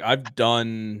 25. Like I've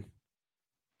done,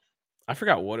 I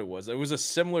forgot what it was. It was a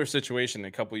similar situation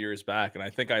a couple years back, and I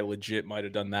think I legit might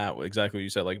have done that. Exactly what you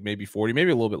said, like maybe 40,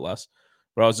 maybe a little bit less.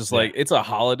 But I was just Yeah. like, it's a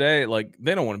holiday. Like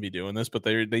they don't want to be doing this, but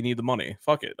they need the money.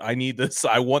 Fuck it. I need this.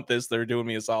 I want this. They're doing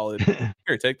me a solid.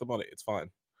 Here, take the money. It's fine.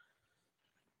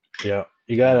 Yeah,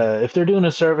 you Yeah. gotta, if they're doing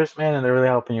a service, man, and they're really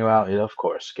helping you out, of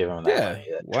course, give them that Yeah. money.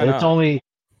 Why It's not?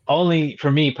 only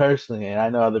for me personally, and I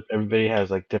know everybody has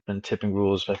like different tipping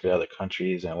rules, especially other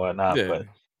countries and whatnot. Yeah. But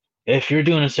if you're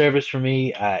doing a service for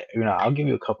me, I'll give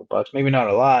you a couple bucks, maybe not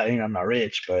a lot. I'm not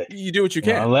rich, but You do what you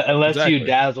can. unless you Exactly.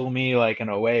 dazzle me like in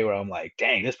a way where I'm like,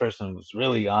 dang, this person was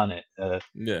really on it.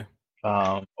 Yeah.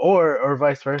 Or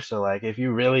vice versa. Like if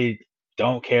you really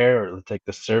don't care, or it's like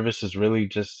the service is really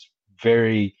just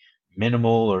very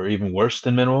minimal or even worse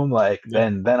than minimum, like Yeah.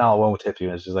 then I'll won't tip you.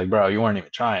 It's just like, bro, you weren't even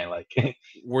trying. Like,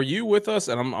 Were you with us?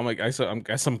 And I'm like,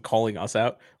 guess I'm calling us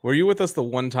out. Were you with us the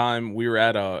one time we were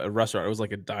at a restaurant? It was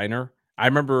like a diner. I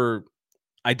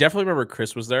definitely remember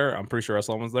Chris was there. I'm pretty sure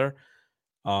Aslam was there.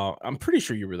 I'm pretty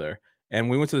sure you were there. And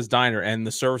we went to this diner, and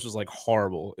the service was like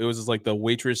horrible. It was just like the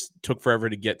waitress took forever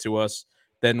to get to us.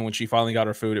 Then when she finally got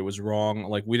our food, it was wrong.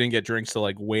 Like we didn't get drinks till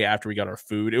like way after we got our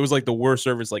food. It was like the worst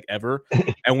service like ever.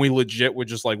 And we legit would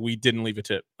just like, we didn't leave a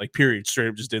tip. Like period, straight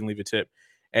up just didn't leave a tip.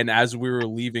 And as we were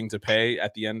leaving to pay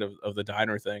at the end of the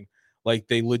diner thing, like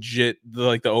they legit,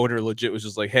 the owner legit was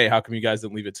just like, hey, how come you guys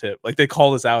didn't leave a tip? Like they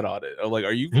called us out on it. I'm like,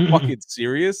 are you fucking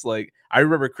serious? Like I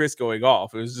remember Chris going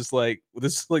off. It was just like,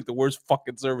 this is like the worst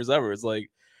fucking service ever. It's like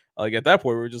at that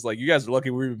point we were just like, you guys are lucky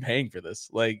we were even paying for this.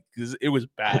 Like 'cause it was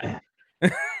bad.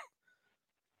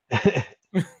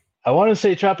 I want to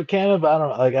say Tropicana, but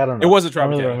I don't It know. was a I don't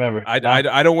really Tropicana. remember.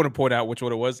 I don't want to point out which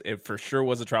one it was. It for sure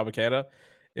was a Tropicana.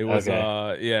 It was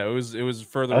Okay. yeah, it was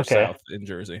further Okay. south in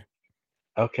Jersey.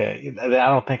 Okay. I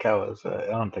don't think I was. I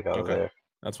don't think I was Okay. there.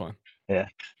 That's fine. Yeah.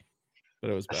 But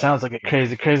it was bad. Sounds like a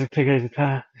crazy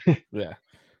time. Yeah.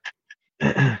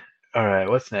 All right.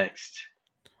 What's next?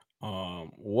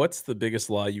 What's the biggest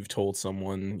lie you've told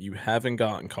someone you haven't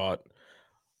gotten caught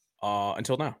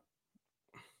until now?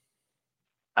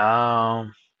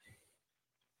 Um,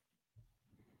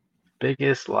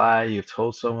 Biggest lie you've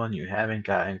told someone you haven't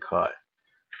gotten caught.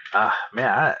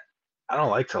 Man, I don't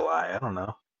like to lie. I don't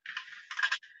know.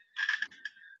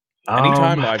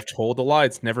 Anytime Um, I've told a lie,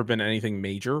 it's never been anything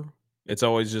major. It's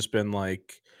always just been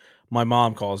like my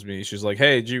mom calls me. She's like,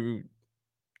 "Hey, did you?"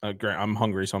 I'm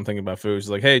hungry, so I'm thinking about food. She's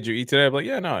like, "Hey, did you eat today?" I'm like,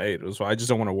 "Yeah, no, I ate. It was fine. I just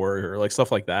don't want to worry her." Like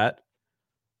stuff like that.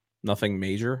 Nothing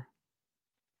major.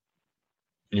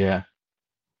 yeah.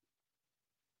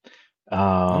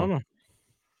 I don't Um, know.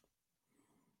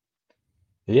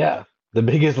 yeah. The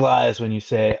biggest lie is when you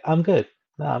say, "I'm good."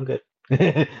 No, I'm good.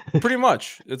 Pretty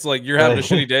much, it's like you're having a Like,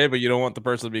 shitty day, but you don't want the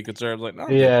person to be concerned. Like, no, I'm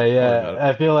good. yeah, Don't worry about yeah. it.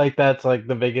 I feel like that's like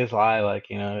the biggest lie. Like,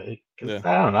 because Yeah,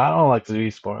 I don't know. I don't like to be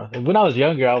spoiled. When I was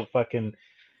younger, I would fucking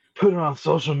put it on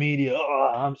social media.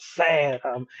 Oh, I'm sad.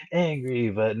 I'm angry.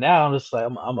 But now I'm just like,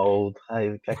 I'm old.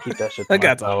 I keep that shit to I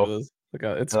got time for myself. this.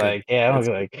 It's good. Like, yeah, I'm It's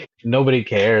good. like nobody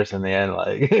cares in the end.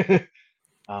 Like,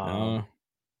 Uh, um,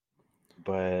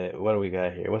 but what do we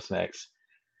got here? What's next?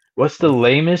 What's the let's see.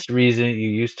 lamest reason you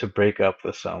used to break up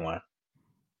with someone?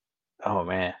 Oh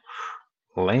man,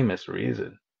 lamest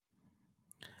reason.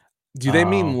 Do they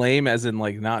mean Um, lame as in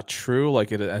like not true,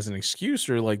 like it as an excuse,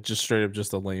 or like just straight up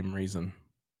just a lame reason?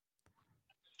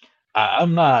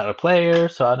 I'm not a player,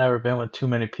 so I've never been with too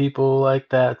many people like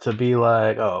that to be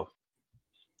like, oh,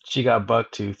 she got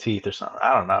buck tooth teeth or something.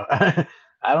 I don't know.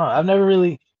 I don't. I've never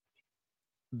really.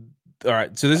 All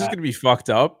right, so this is Uh, gonna be fucked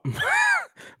up,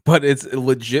 but it's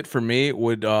legit for me.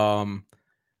 Would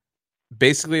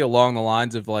basically along the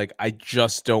lines of like I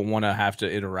just don't want to have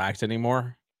to interact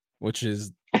anymore, which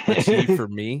is the T for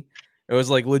me. It was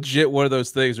like legit one of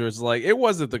those things where it's like it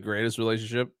wasn't the greatest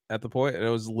relationship at the point, and it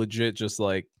was legit just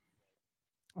like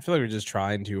I feel like we're just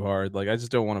trying too hard. Like I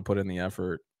just don't want to put in the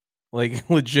effort. Like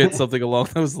legit something along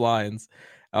those lines.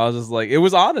 I was just like, it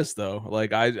was honest though.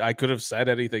 Like I could have said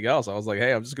anything else. I was like,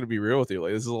 hey, I'm just gonna be real with you.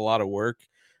 Like this is a lot of work.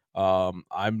 I'm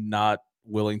not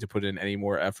willing to put in any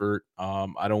more effort.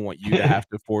 I don't want you to have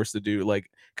to force to do like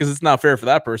because it's not fair for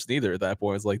that person either. At that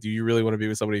point, it's like, do you really want to be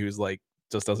with somebody who's like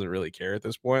just doesn't really care at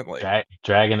this point? Like,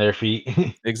 Dragging their feet.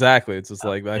 exactly. It's just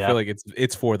like I Yeah. feel like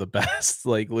it's for the best.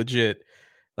 Like legit.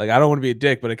 Like I don't want to be a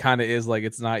dick, but it kind of is like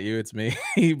it's not you, it's me.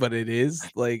 But it is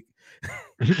like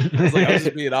I was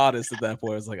just being honest at that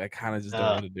point. I was like, I kind of just don't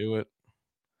want to do it.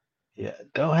 Yeah,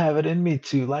 don't have it in me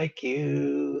to like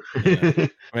you. Yeah.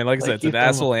 I mean, like I said, it's you an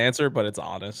asshole answer, but it's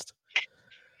honest.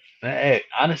 Hey,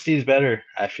 honesty is better.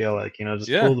 I feel like just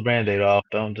Yeah. pull the Band-Aid off.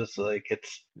 Don't just like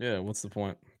it's. Yeah, what's the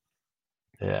point?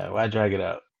 Yeah, why drag it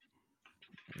out?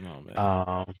 Oh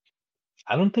man.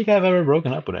 I don't think I've ever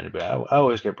broken up with anybody. I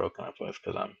always get broken up with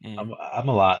because I'm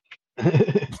a lot.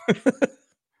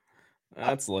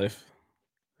 That's life.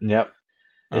 Yep.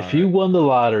 If you won the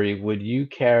lottery, would you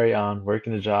carry on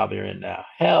working the job you're in now?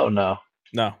 Hell no.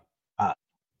 No.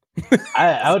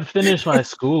 I would finish my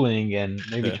schooling and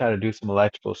maybe try to do some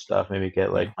electrical stuff, maybe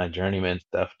get like my journeyman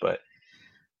stuff, but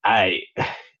I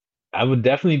would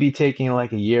definitely be taking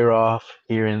like a year off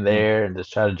here and there and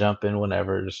just try to jump in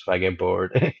whenever, just if I get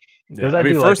bored. Yeah. I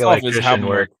mean, first off is how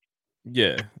much.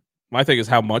 Yeah, my thing is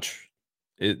how much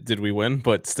did we win,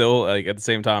 but still, like at the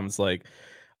same time, it's like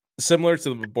similar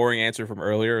to the boring answer from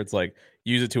earlier. It's like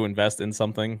use it to invest in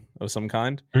something of some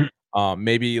kind.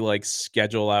 Maybe like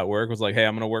schedule at work was like, hey,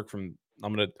 I'm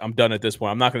done at this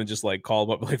point. I'm not gonna just like call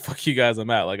them up like fuck you guys, I'm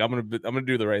out. Like I'm gonna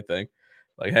do the right thing.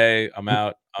 Like, hey, I'm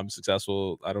out. I'm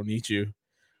successful. I don't need you.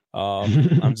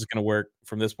 I'm just gonna work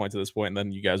from this point to this point, and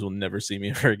then you guys will never see me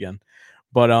ever again.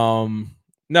 But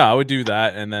no, I would do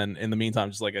that, and then in the meantime,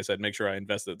 just like I said, make sure I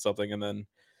invested in something, and then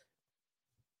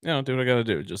do what I gotta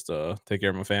do. Just take care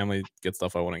of my family, get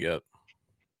stuff I want to get,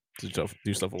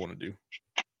 do stuff I want to do.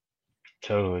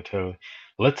 Totally.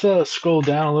 Let's scroll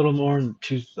down a little more and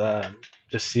choose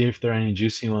just see if there are any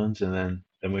juicy ones, and then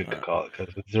we can call it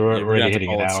because we're already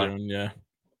hitting an hour. Soon, yeah.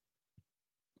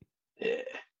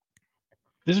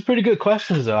 These are pretty good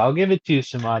questions, though. I'll give it to you,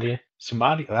 Samadia.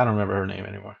 I don't remember her name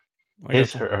anymore.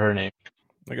 Her name.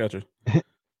 I got you.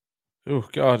 Oh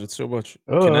God, it's so much.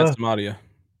 Connect Samadia.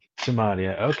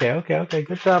 Samadia. Okay.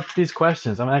 Good job with these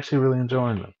questions. I'm actually really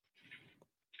enjoying them.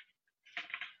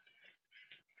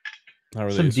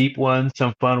 Some deep ones,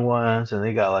 some fun ones, and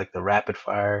they got like the rapid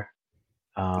fire.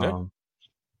 Oh,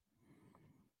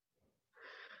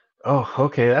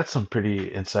 okay. That's some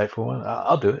pretty insightful one.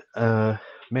 I'll do it.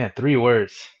 Man, 3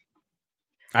 words.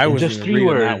 I was just 3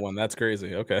 words. That one. That's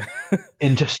crazy. Okay.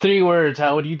 In just 3 words,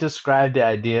 how would you describe the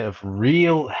idea of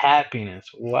real happiness?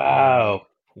 Wow.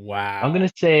 I'm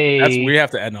gonna say we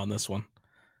have to end on this one.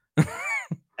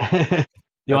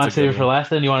 You want to save it for last?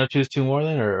 Then you want to choose 2 more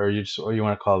then, or you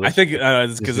want to call this? I think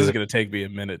because this is gonna take me a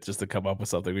minute just to come up with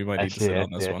something. We might need to sit on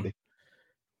this one.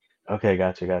 Okay,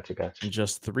 gotcha. In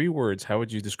just 3 words, how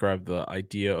would you describe the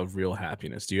idea of real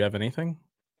happiness? Do you have anything?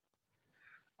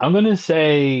 I'm gonna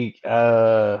say,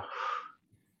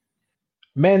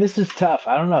 man, this is tough.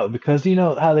 I don't know because you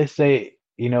know how they say,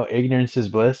 ignorance is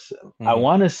bliss. Mm-hmm. I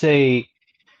want to say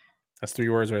that's 3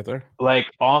 words right there. Like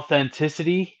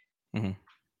authenticity. Mm-hmm.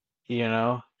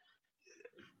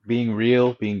 Being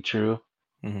real, being true.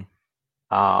 Mm-hmm.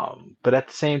 But at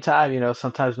the same time,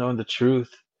 sometimes knowing the truth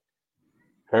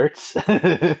hurts.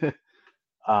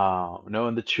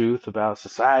 Knowing the truth about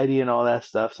society and all that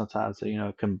stuff sometimes,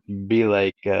 can be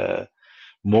like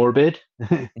morbid.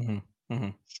 Mm-hmm. Mm-hmm.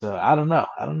 So I don't know.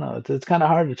 It's kind of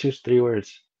hard to choose 3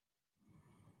 words.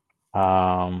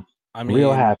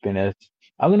 Real happiness.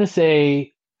 I'm gonna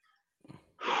say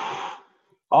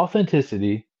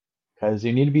authenticity, because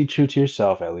you need to be true to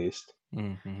yourself at least.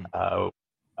 Mm-hmm.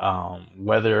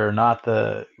 Whether or not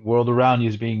the world around you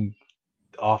is being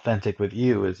authentic with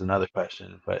you is another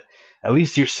question, but at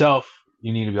least yourself,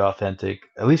 you need to be authentic.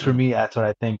 At least for me, that's what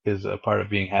I think is a part of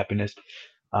being happiness.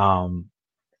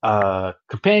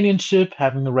 Companionship,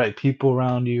 having the right people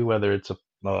around you, whether it's a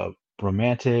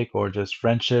romantic or just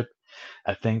friendship.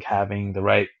 I think having the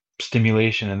right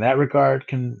stimulation in that regard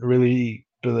can really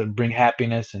bring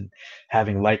happiness, and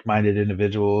having like-minded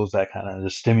individuals that kind of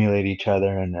just stimulate each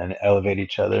other and elevate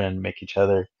each other and make each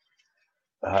other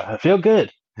feel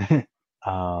good.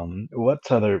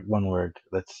 What's other one word?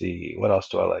 Let's see. What else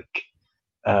do I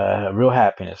like? Real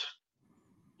happiness.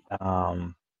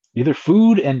 Either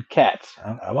food and cats.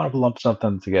 I want to lump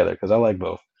something together because I like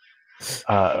both.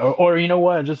 Or you know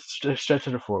what? Just stretch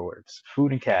it to 4 words.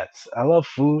 Food and cats. I love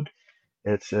food.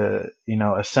 It's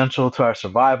essential to our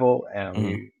survival, and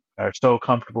we are so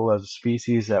comfortable as a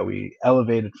species that we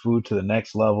elevated food to the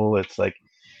next level. It's like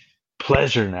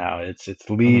pleasure now. It's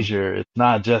leisure. It's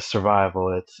not just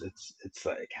survival. It's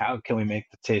like how can we make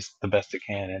the taste the best it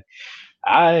can? And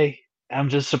I am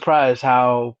just surprised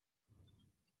how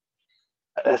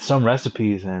some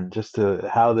recipes and just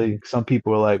how some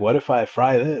people are like, what if I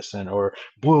fry this and or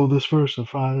boil this first and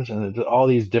fry this and all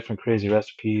these different crazy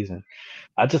recipes. And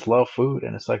I just love food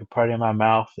and it's like a party in my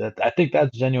mouth. That I think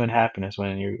that's genuine happiness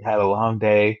when you had a long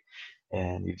day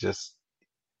and you just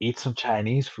eat some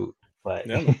Chinese food, like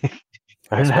Yeah, man.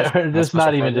 or, or How just special not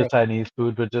fried even just rice. Chinese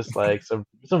food, but just like some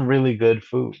really good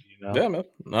food. Yeah, man.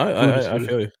 I, Food is I food.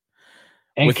 feel you.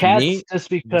 And With cats, me, just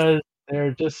because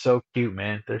they're just so cute,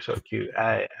 man. They're so cute.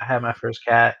 I had my first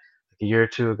cat like a year or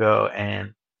two ago,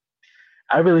 and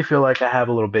I really feel like I have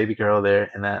a little baby girl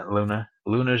there in that Luna.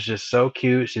 Luna's just so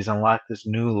cute. She's unlocked this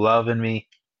new love in me.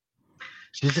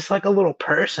 She's just like a little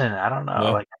person. I don't know. yeah,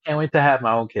 Like I can't wait to have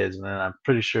my own kids, and then I'm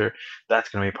pretty sure that's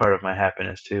gonna be part of my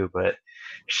happiness too. But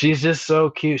she's just so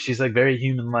cute. She's like very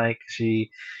human like.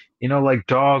 Like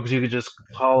dogs, you could just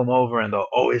call them over and they'll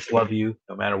always love you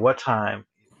no matter what time.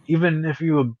 Even if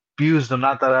you abuse them,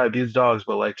 not that I abuse dogs,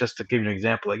 but like just to give you an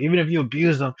example, like even if you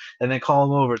abuse them and then call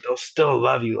them over, they'll still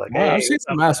love you. Like, well, I've hey, seen what's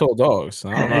some up, asshole dogs.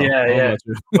 I don't man? know. Yeah, I don't know yeah.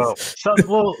 about you.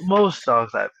 Well, most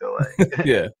dogs I feel like.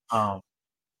 Yeah, um,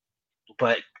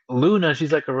 but Luna,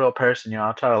 she's like a real person,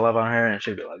 I'll try to love on her and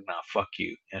she'll be like, nah, fuck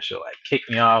you. And she'll like kick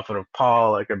me off with her paw,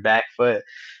 like her back foot.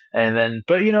 And then,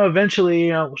 but eventually,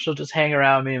 she'll just hang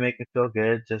around me and make me feel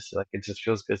good. Just like it just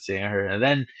feels good seeing her. And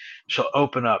then she'll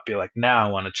open up, be like, now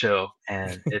I want to chill.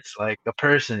 And it's like a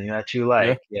person, that you yeah.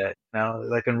 like. Yeah.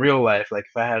 Like in real life, like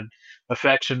if I had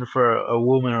affection for a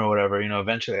woman or whatever,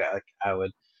 eventually I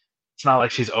would it's not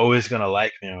like she's always gonna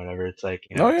like me or whatever. It's like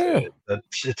Oh yeah, yeah.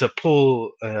 it's a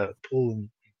pull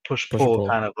push Push and pull pull.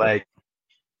 kind of Yep. like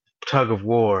tug of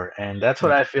war, and that's what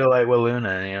Yep. I feel like with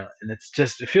Luna. And it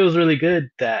feels really good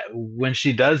that when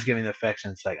she does give me the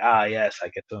affection, it's like yes, I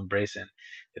get to embrace it.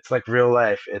 It's like real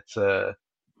life. I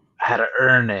had to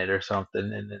earn it or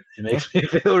something, and it Yeah. makes me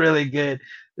feel really good.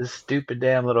 This stupid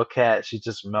damn little cat, she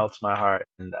just melts my heart,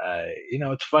 and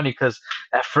it's funny because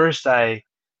at first I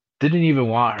didn't even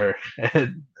want her.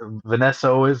 And Vanessa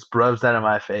always rubs that in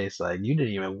my face, like, you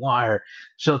didn't even want her.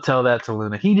 She'll tell that to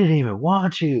Luna, he didn't even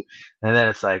want you. And then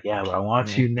it's like, yeah, but I want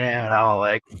Mm. you now. And I'll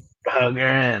like hug her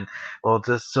and well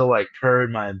just still like purr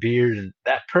in my beard. And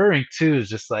that purring too is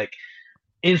just like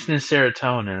instant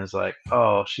serotonin. It's like,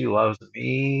 oh, she loves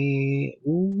me.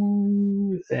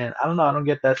 Ooh. And I don't know, I don't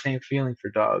get that same feeling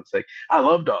for dogs. Like I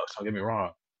love dogs, don't get me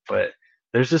wrong. But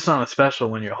there's just something special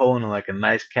when you're holding like a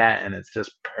nice cat and it's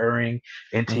just purring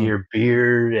into Mhm. your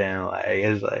beard and like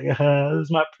it's like, this is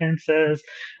my princess.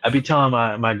 I'd be telling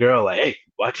my girl like, hey,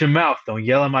 watch your mouth, don't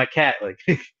yell at my cat. Like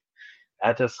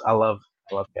I love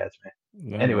cats, man.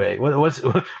 Yeah, man. Anyway,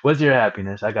 what's your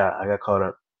happiness? I got caught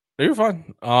up. You're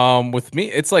fine. With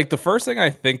me, it's like the first thing I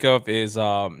think of is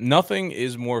nothing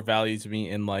is more value to me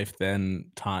in life than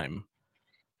time.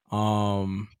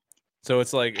 Um, so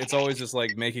it's like it's always just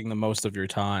like making the most of your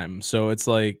time. So it's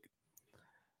like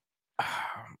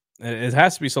it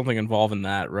has to be something involved in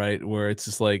that, right? Where it's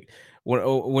just like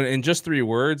when in just 3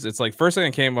 words, it's like first thing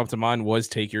that came up to mind was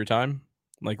take your time,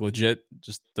 like legit,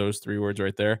 just those 3 words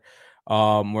right there.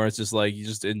 Where it's just like you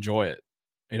just enjoy it.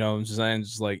 I'm just saying,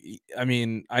 just like I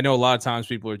mean, I know a lot of times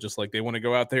people are just like they want to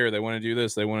go out there, they want to do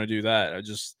this, they want to do that. I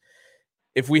just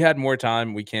if we had more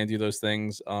time, we can do those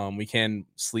things. We can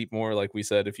sleep more, like we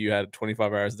said. If you had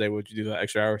 25 hours a day, would you do that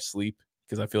extra hour sleep?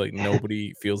 Because I feel like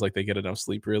nobody feels like they get enough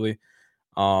sleep, really.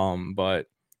 But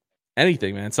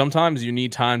anything, man. Sometimes you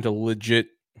need time to legit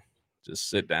just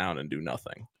sit down and do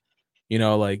nothing.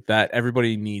 Like that.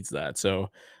 Everybody needs that.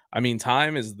 So, I mean,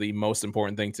 time is the most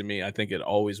important thing to me. I think it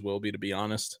always will be, to be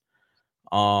honest.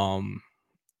 Um,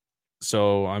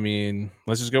 so I mean,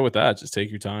 let's just go with that. Just take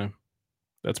your time.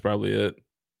 That's probably it.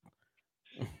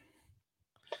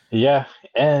 Yeah,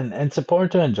 and it's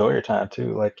important to enjoy your time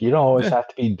too. Like you don't always Yeah. have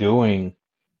to be doing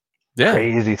Yeah.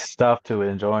 crazy stuff to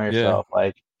enjoy Yeah. yourself.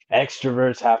 Like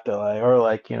extroverts have to like, or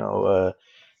like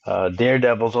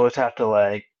daredevils always have to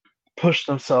like push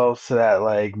themselves to that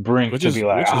like brink Which to is be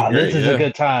like, which is this great. is a Yeah.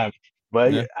 good time.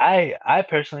 But Yeah. I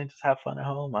personally just have fun at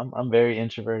home. I'm very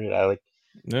introverted. I like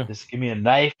Yeah. just give me a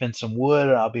knife and some wood,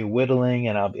 and I'll be whittling,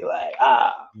 and I'll be like,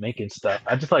 making stuff.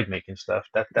 I just like making stuff.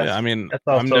 Yeah. I mean, That's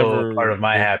also part of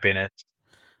my happiness,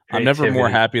 I'm never more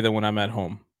creativity. happy than when I'm at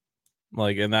home.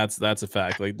 Like, and that's a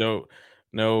fact. Like,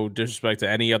 no disrespect to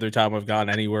any other time I've gone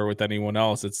anywhere with anyone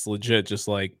else. It's legit. Just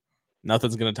like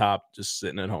nothing's gonna top just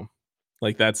sitting at home.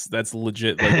 Like that's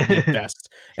legit. Like the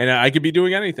best. And I could be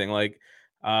doing anything. Like,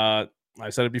 I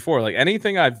said it before. Like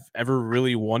anything I've ever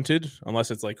really wanted,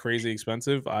 unless it's like crazy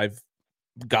expensive, I've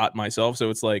got myself. So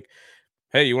it's like,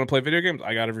 hey, you want to play video games?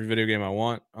 I got every video game I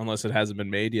want, unless it hasn't been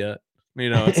made yet.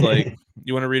 It's like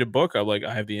you want to read a book. I'm like,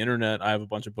 I have the internet. I have a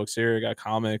bunch of books here. I got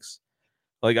comics.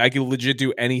 Like I can legit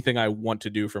do anything I want to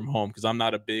do from home because I'm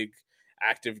not a big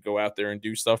active go out there and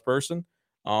do stuff person.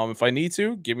 If I need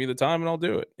to, give me the time and I'll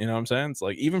do it. You know what I'm saying? It's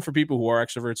like even for people who are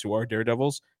extroverts, who are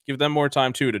daredevils, give them more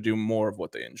time too to do more of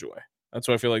what they enjoy. That's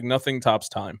why I feel like nothing tops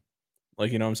time.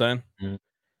 Like, you know what I'm saying? Mm.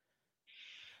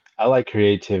 I like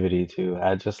creativity too.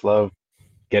 I just love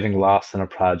getting lost in a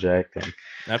project and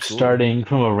Absolutely. starting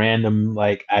from a random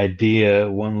like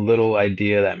idea, one little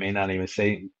idea that may not even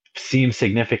seem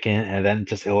significant, and then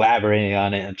just elaborating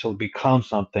on it until it becomes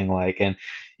something like, and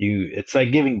it's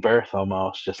like giving birth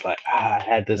almost, just like, I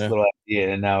had this Yeah. little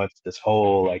idea and now it's this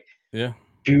whole like Yeah.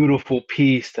 beautiful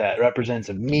piece that represents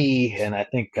me, and I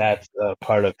think that's a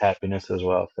part of happiness as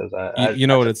well. Because You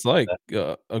know what just it's like?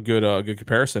 A good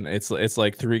comparison. It's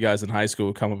like three guys in high school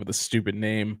who come up with a stupid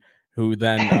name, who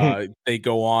then they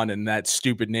go on and that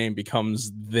stupid name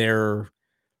becomes their.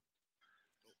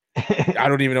 I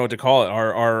don't even know what to call it.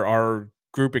 Our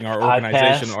grouping, our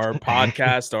organization, podcast. our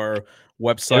podcast, our It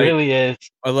website really is.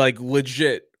 are like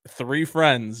legit three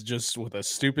friends just with a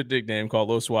stupid nickname called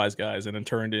Los Wise Guys, and then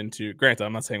turned into. Granted,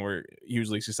 I'm not saying we're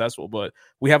hugely successful, but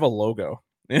we have a logo.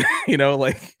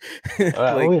 Like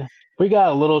We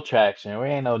got a little traction. We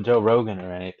ain't no Joe Rogan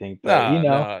or anything, but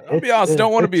nah. I'll be honest, I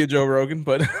don't want to be a Joe Rogan,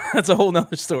 but that's a whole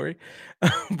nother story.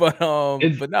 but no,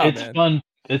 man. fun.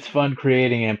 It's fun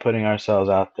creating and putting ourselves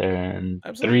out there, and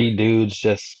Absolutely. three dudes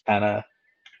just kind of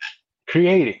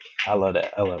creating. I love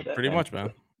that. Pretty much,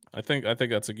 man. I think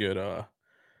that's a good I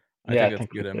think that's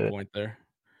think a good we end did. point there.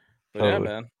 But Totally.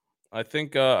 yeah, man. I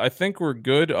think we're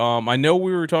good. I know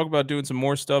we were talking about doing some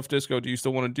more stuff, Disco. Do you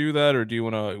still want to do that, or do you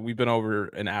want to? We've been over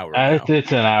an hour now.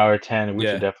 It's an hour 10. We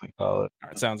Yeah. should definitely call it. All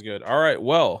right, sounds good. All right.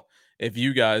 Well, if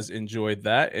you guys enjoyed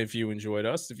that, if you enjoyed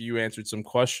us, if you answered some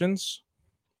questions,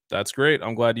 that's great.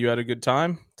 I'm glad you had a good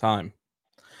time.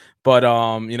 But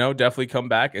definitely come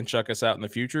back and check us out in the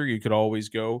future. You could always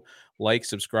go like,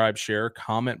 subscribe, share,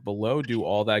 comment below, do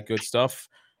all that good stuff.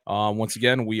 Once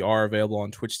again, we are available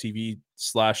on Twitch TV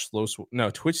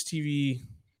Twitch TV.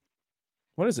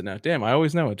 What is it now? Damn, I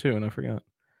always know it too, and I forgot.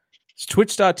 It's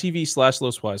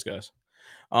twitch.tv/Los Wise Guys.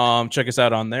 Check us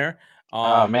out on there.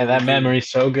 Oh man, that memory's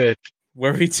so good.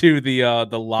 Where we do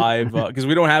the live because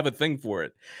we don't have a thing for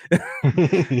it.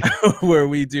 Where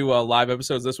we do live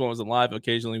episodes. This one wasn't live.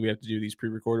 Occasionally we have to do these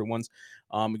pre-recorded ones.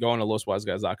 Go on to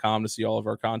loswiseguys.com to see all of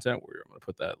our content. I'm going to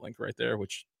put that link right there,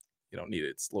 which you don't need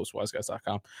it. It's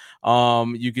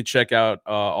loswiseguys.com. You could check out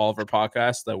all of our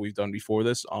podcasts that we've done before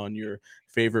this on your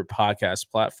favorite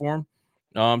podcast platform.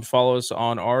 Follow us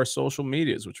on our social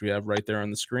medias, which we have right there on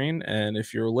the screen. And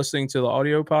if you're listening to the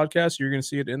audio podcast, you're going to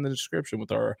see it in the description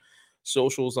with our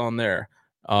socials on there.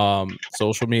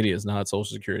 Social media is not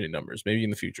social security numbers. Maybe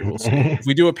in the future we'll see. If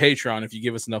we do a Patreon, if you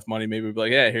give us enough money, maybe we'll be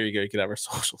like, yeah, here you go, you can have our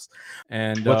socials.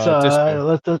 And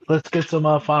let's get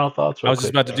some final thoughts. I was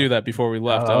just about to do that before we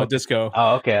left. Disco.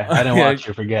 Oh, okay. I didn't want you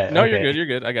to forget. No, okay. You're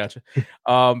good. I got you.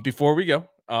 Before we go,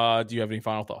 do you have any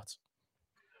final thoughts?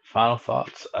 Final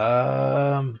thoughts.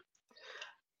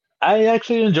 I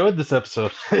actually enjoyed this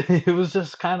episode. It was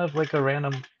just kind of like a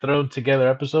random thrown together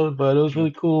episode, but it was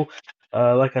really cool.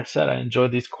 Like I said, I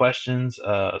enjoyed these questions.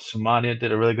 Sumania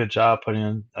did a really good job putting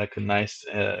in like a nice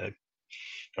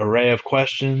array of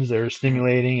questions. They were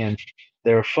stimulating and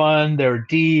they were fun. They were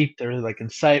deep. They were like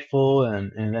insightful,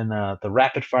 and then the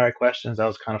rapid fire questions, that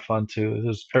was kind of fun too. It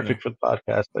was perfect for the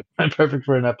podcast, but perfect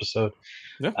for an episode.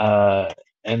 Yeah.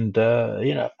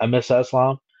 I miss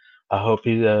Aslam. I hope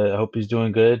he's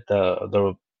doing good.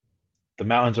 The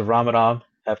mountains of Ramadan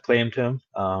have claimed him.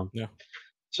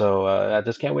 So I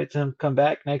just can't wait to him come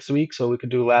back next week so we can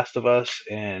do Last of Us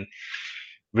and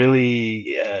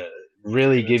really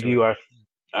give you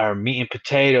our meat and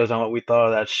potatoes on what we thought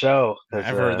of that show. I've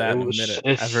heard that in a minute.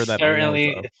 I've heard that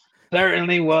it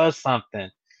certainly was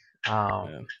something.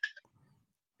 Right,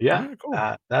 cool.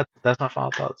 That's my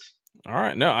final thoughts. All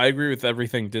right. No, I agree with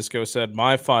everything Disco said.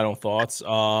 My final thoughts.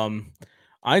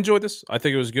 I enjoyed this. I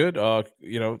think it was good.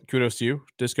 Kudos to you,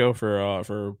 Disco,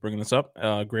 for bringing this up.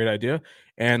 Great idea.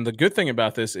 And the good thing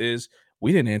about this is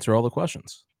we didn't answer all the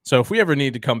questions. So if we ever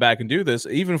need to come back and do this,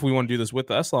 even if we want to do this with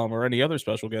Aslam or any other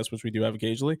special guest, which we do have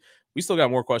occasionally, we still got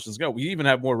more questions to go. We even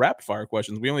have more rapid fire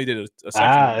questions. We only did a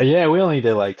section. Yeah, we only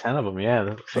did like 10 of them.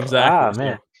 Yeah, exactly.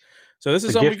 Man. So this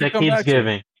is something we can come back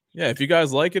giving. to. Yeah, if you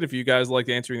guys like it, if you guys like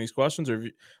answering these questions, or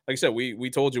like I said, we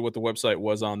told you what the website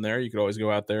was on there. You could always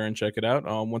go out there and check it out.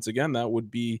 Once again, that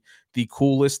would be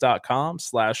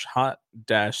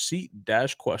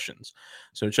thecoolest.com/hot-seat-questions.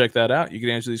 So check that out. You can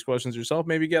answer these questions yourself.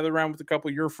 Maybe gather around with a couple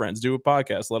of your friends, do a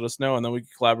podcast, let us know, and then we can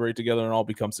collaborate together and all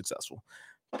become successful.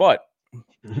 But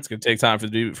It's going to take time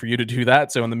for you to do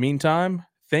that. So in the meantime,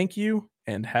 thank you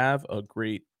and have a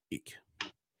great week.